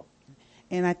process at all.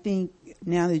 And I think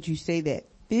now that you say that,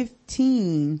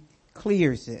 15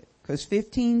 clears it. Because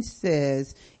 15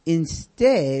 says,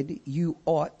 instead, you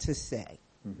ought to say,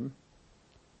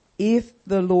 if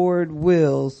the Lord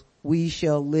wills, we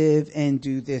shall live and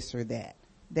do this or that.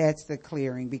 That's the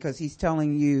clearing, because he's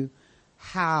telling you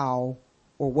how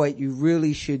or what you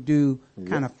really should do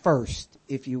kind of first,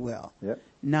 if you will. Yep.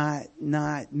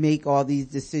 Not make all these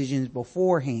decisions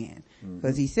beforehand.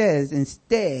 Because he says,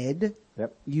 instead,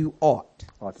 you ought.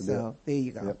 Ought to do so it. there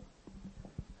you go. Yep.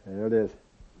 There it is.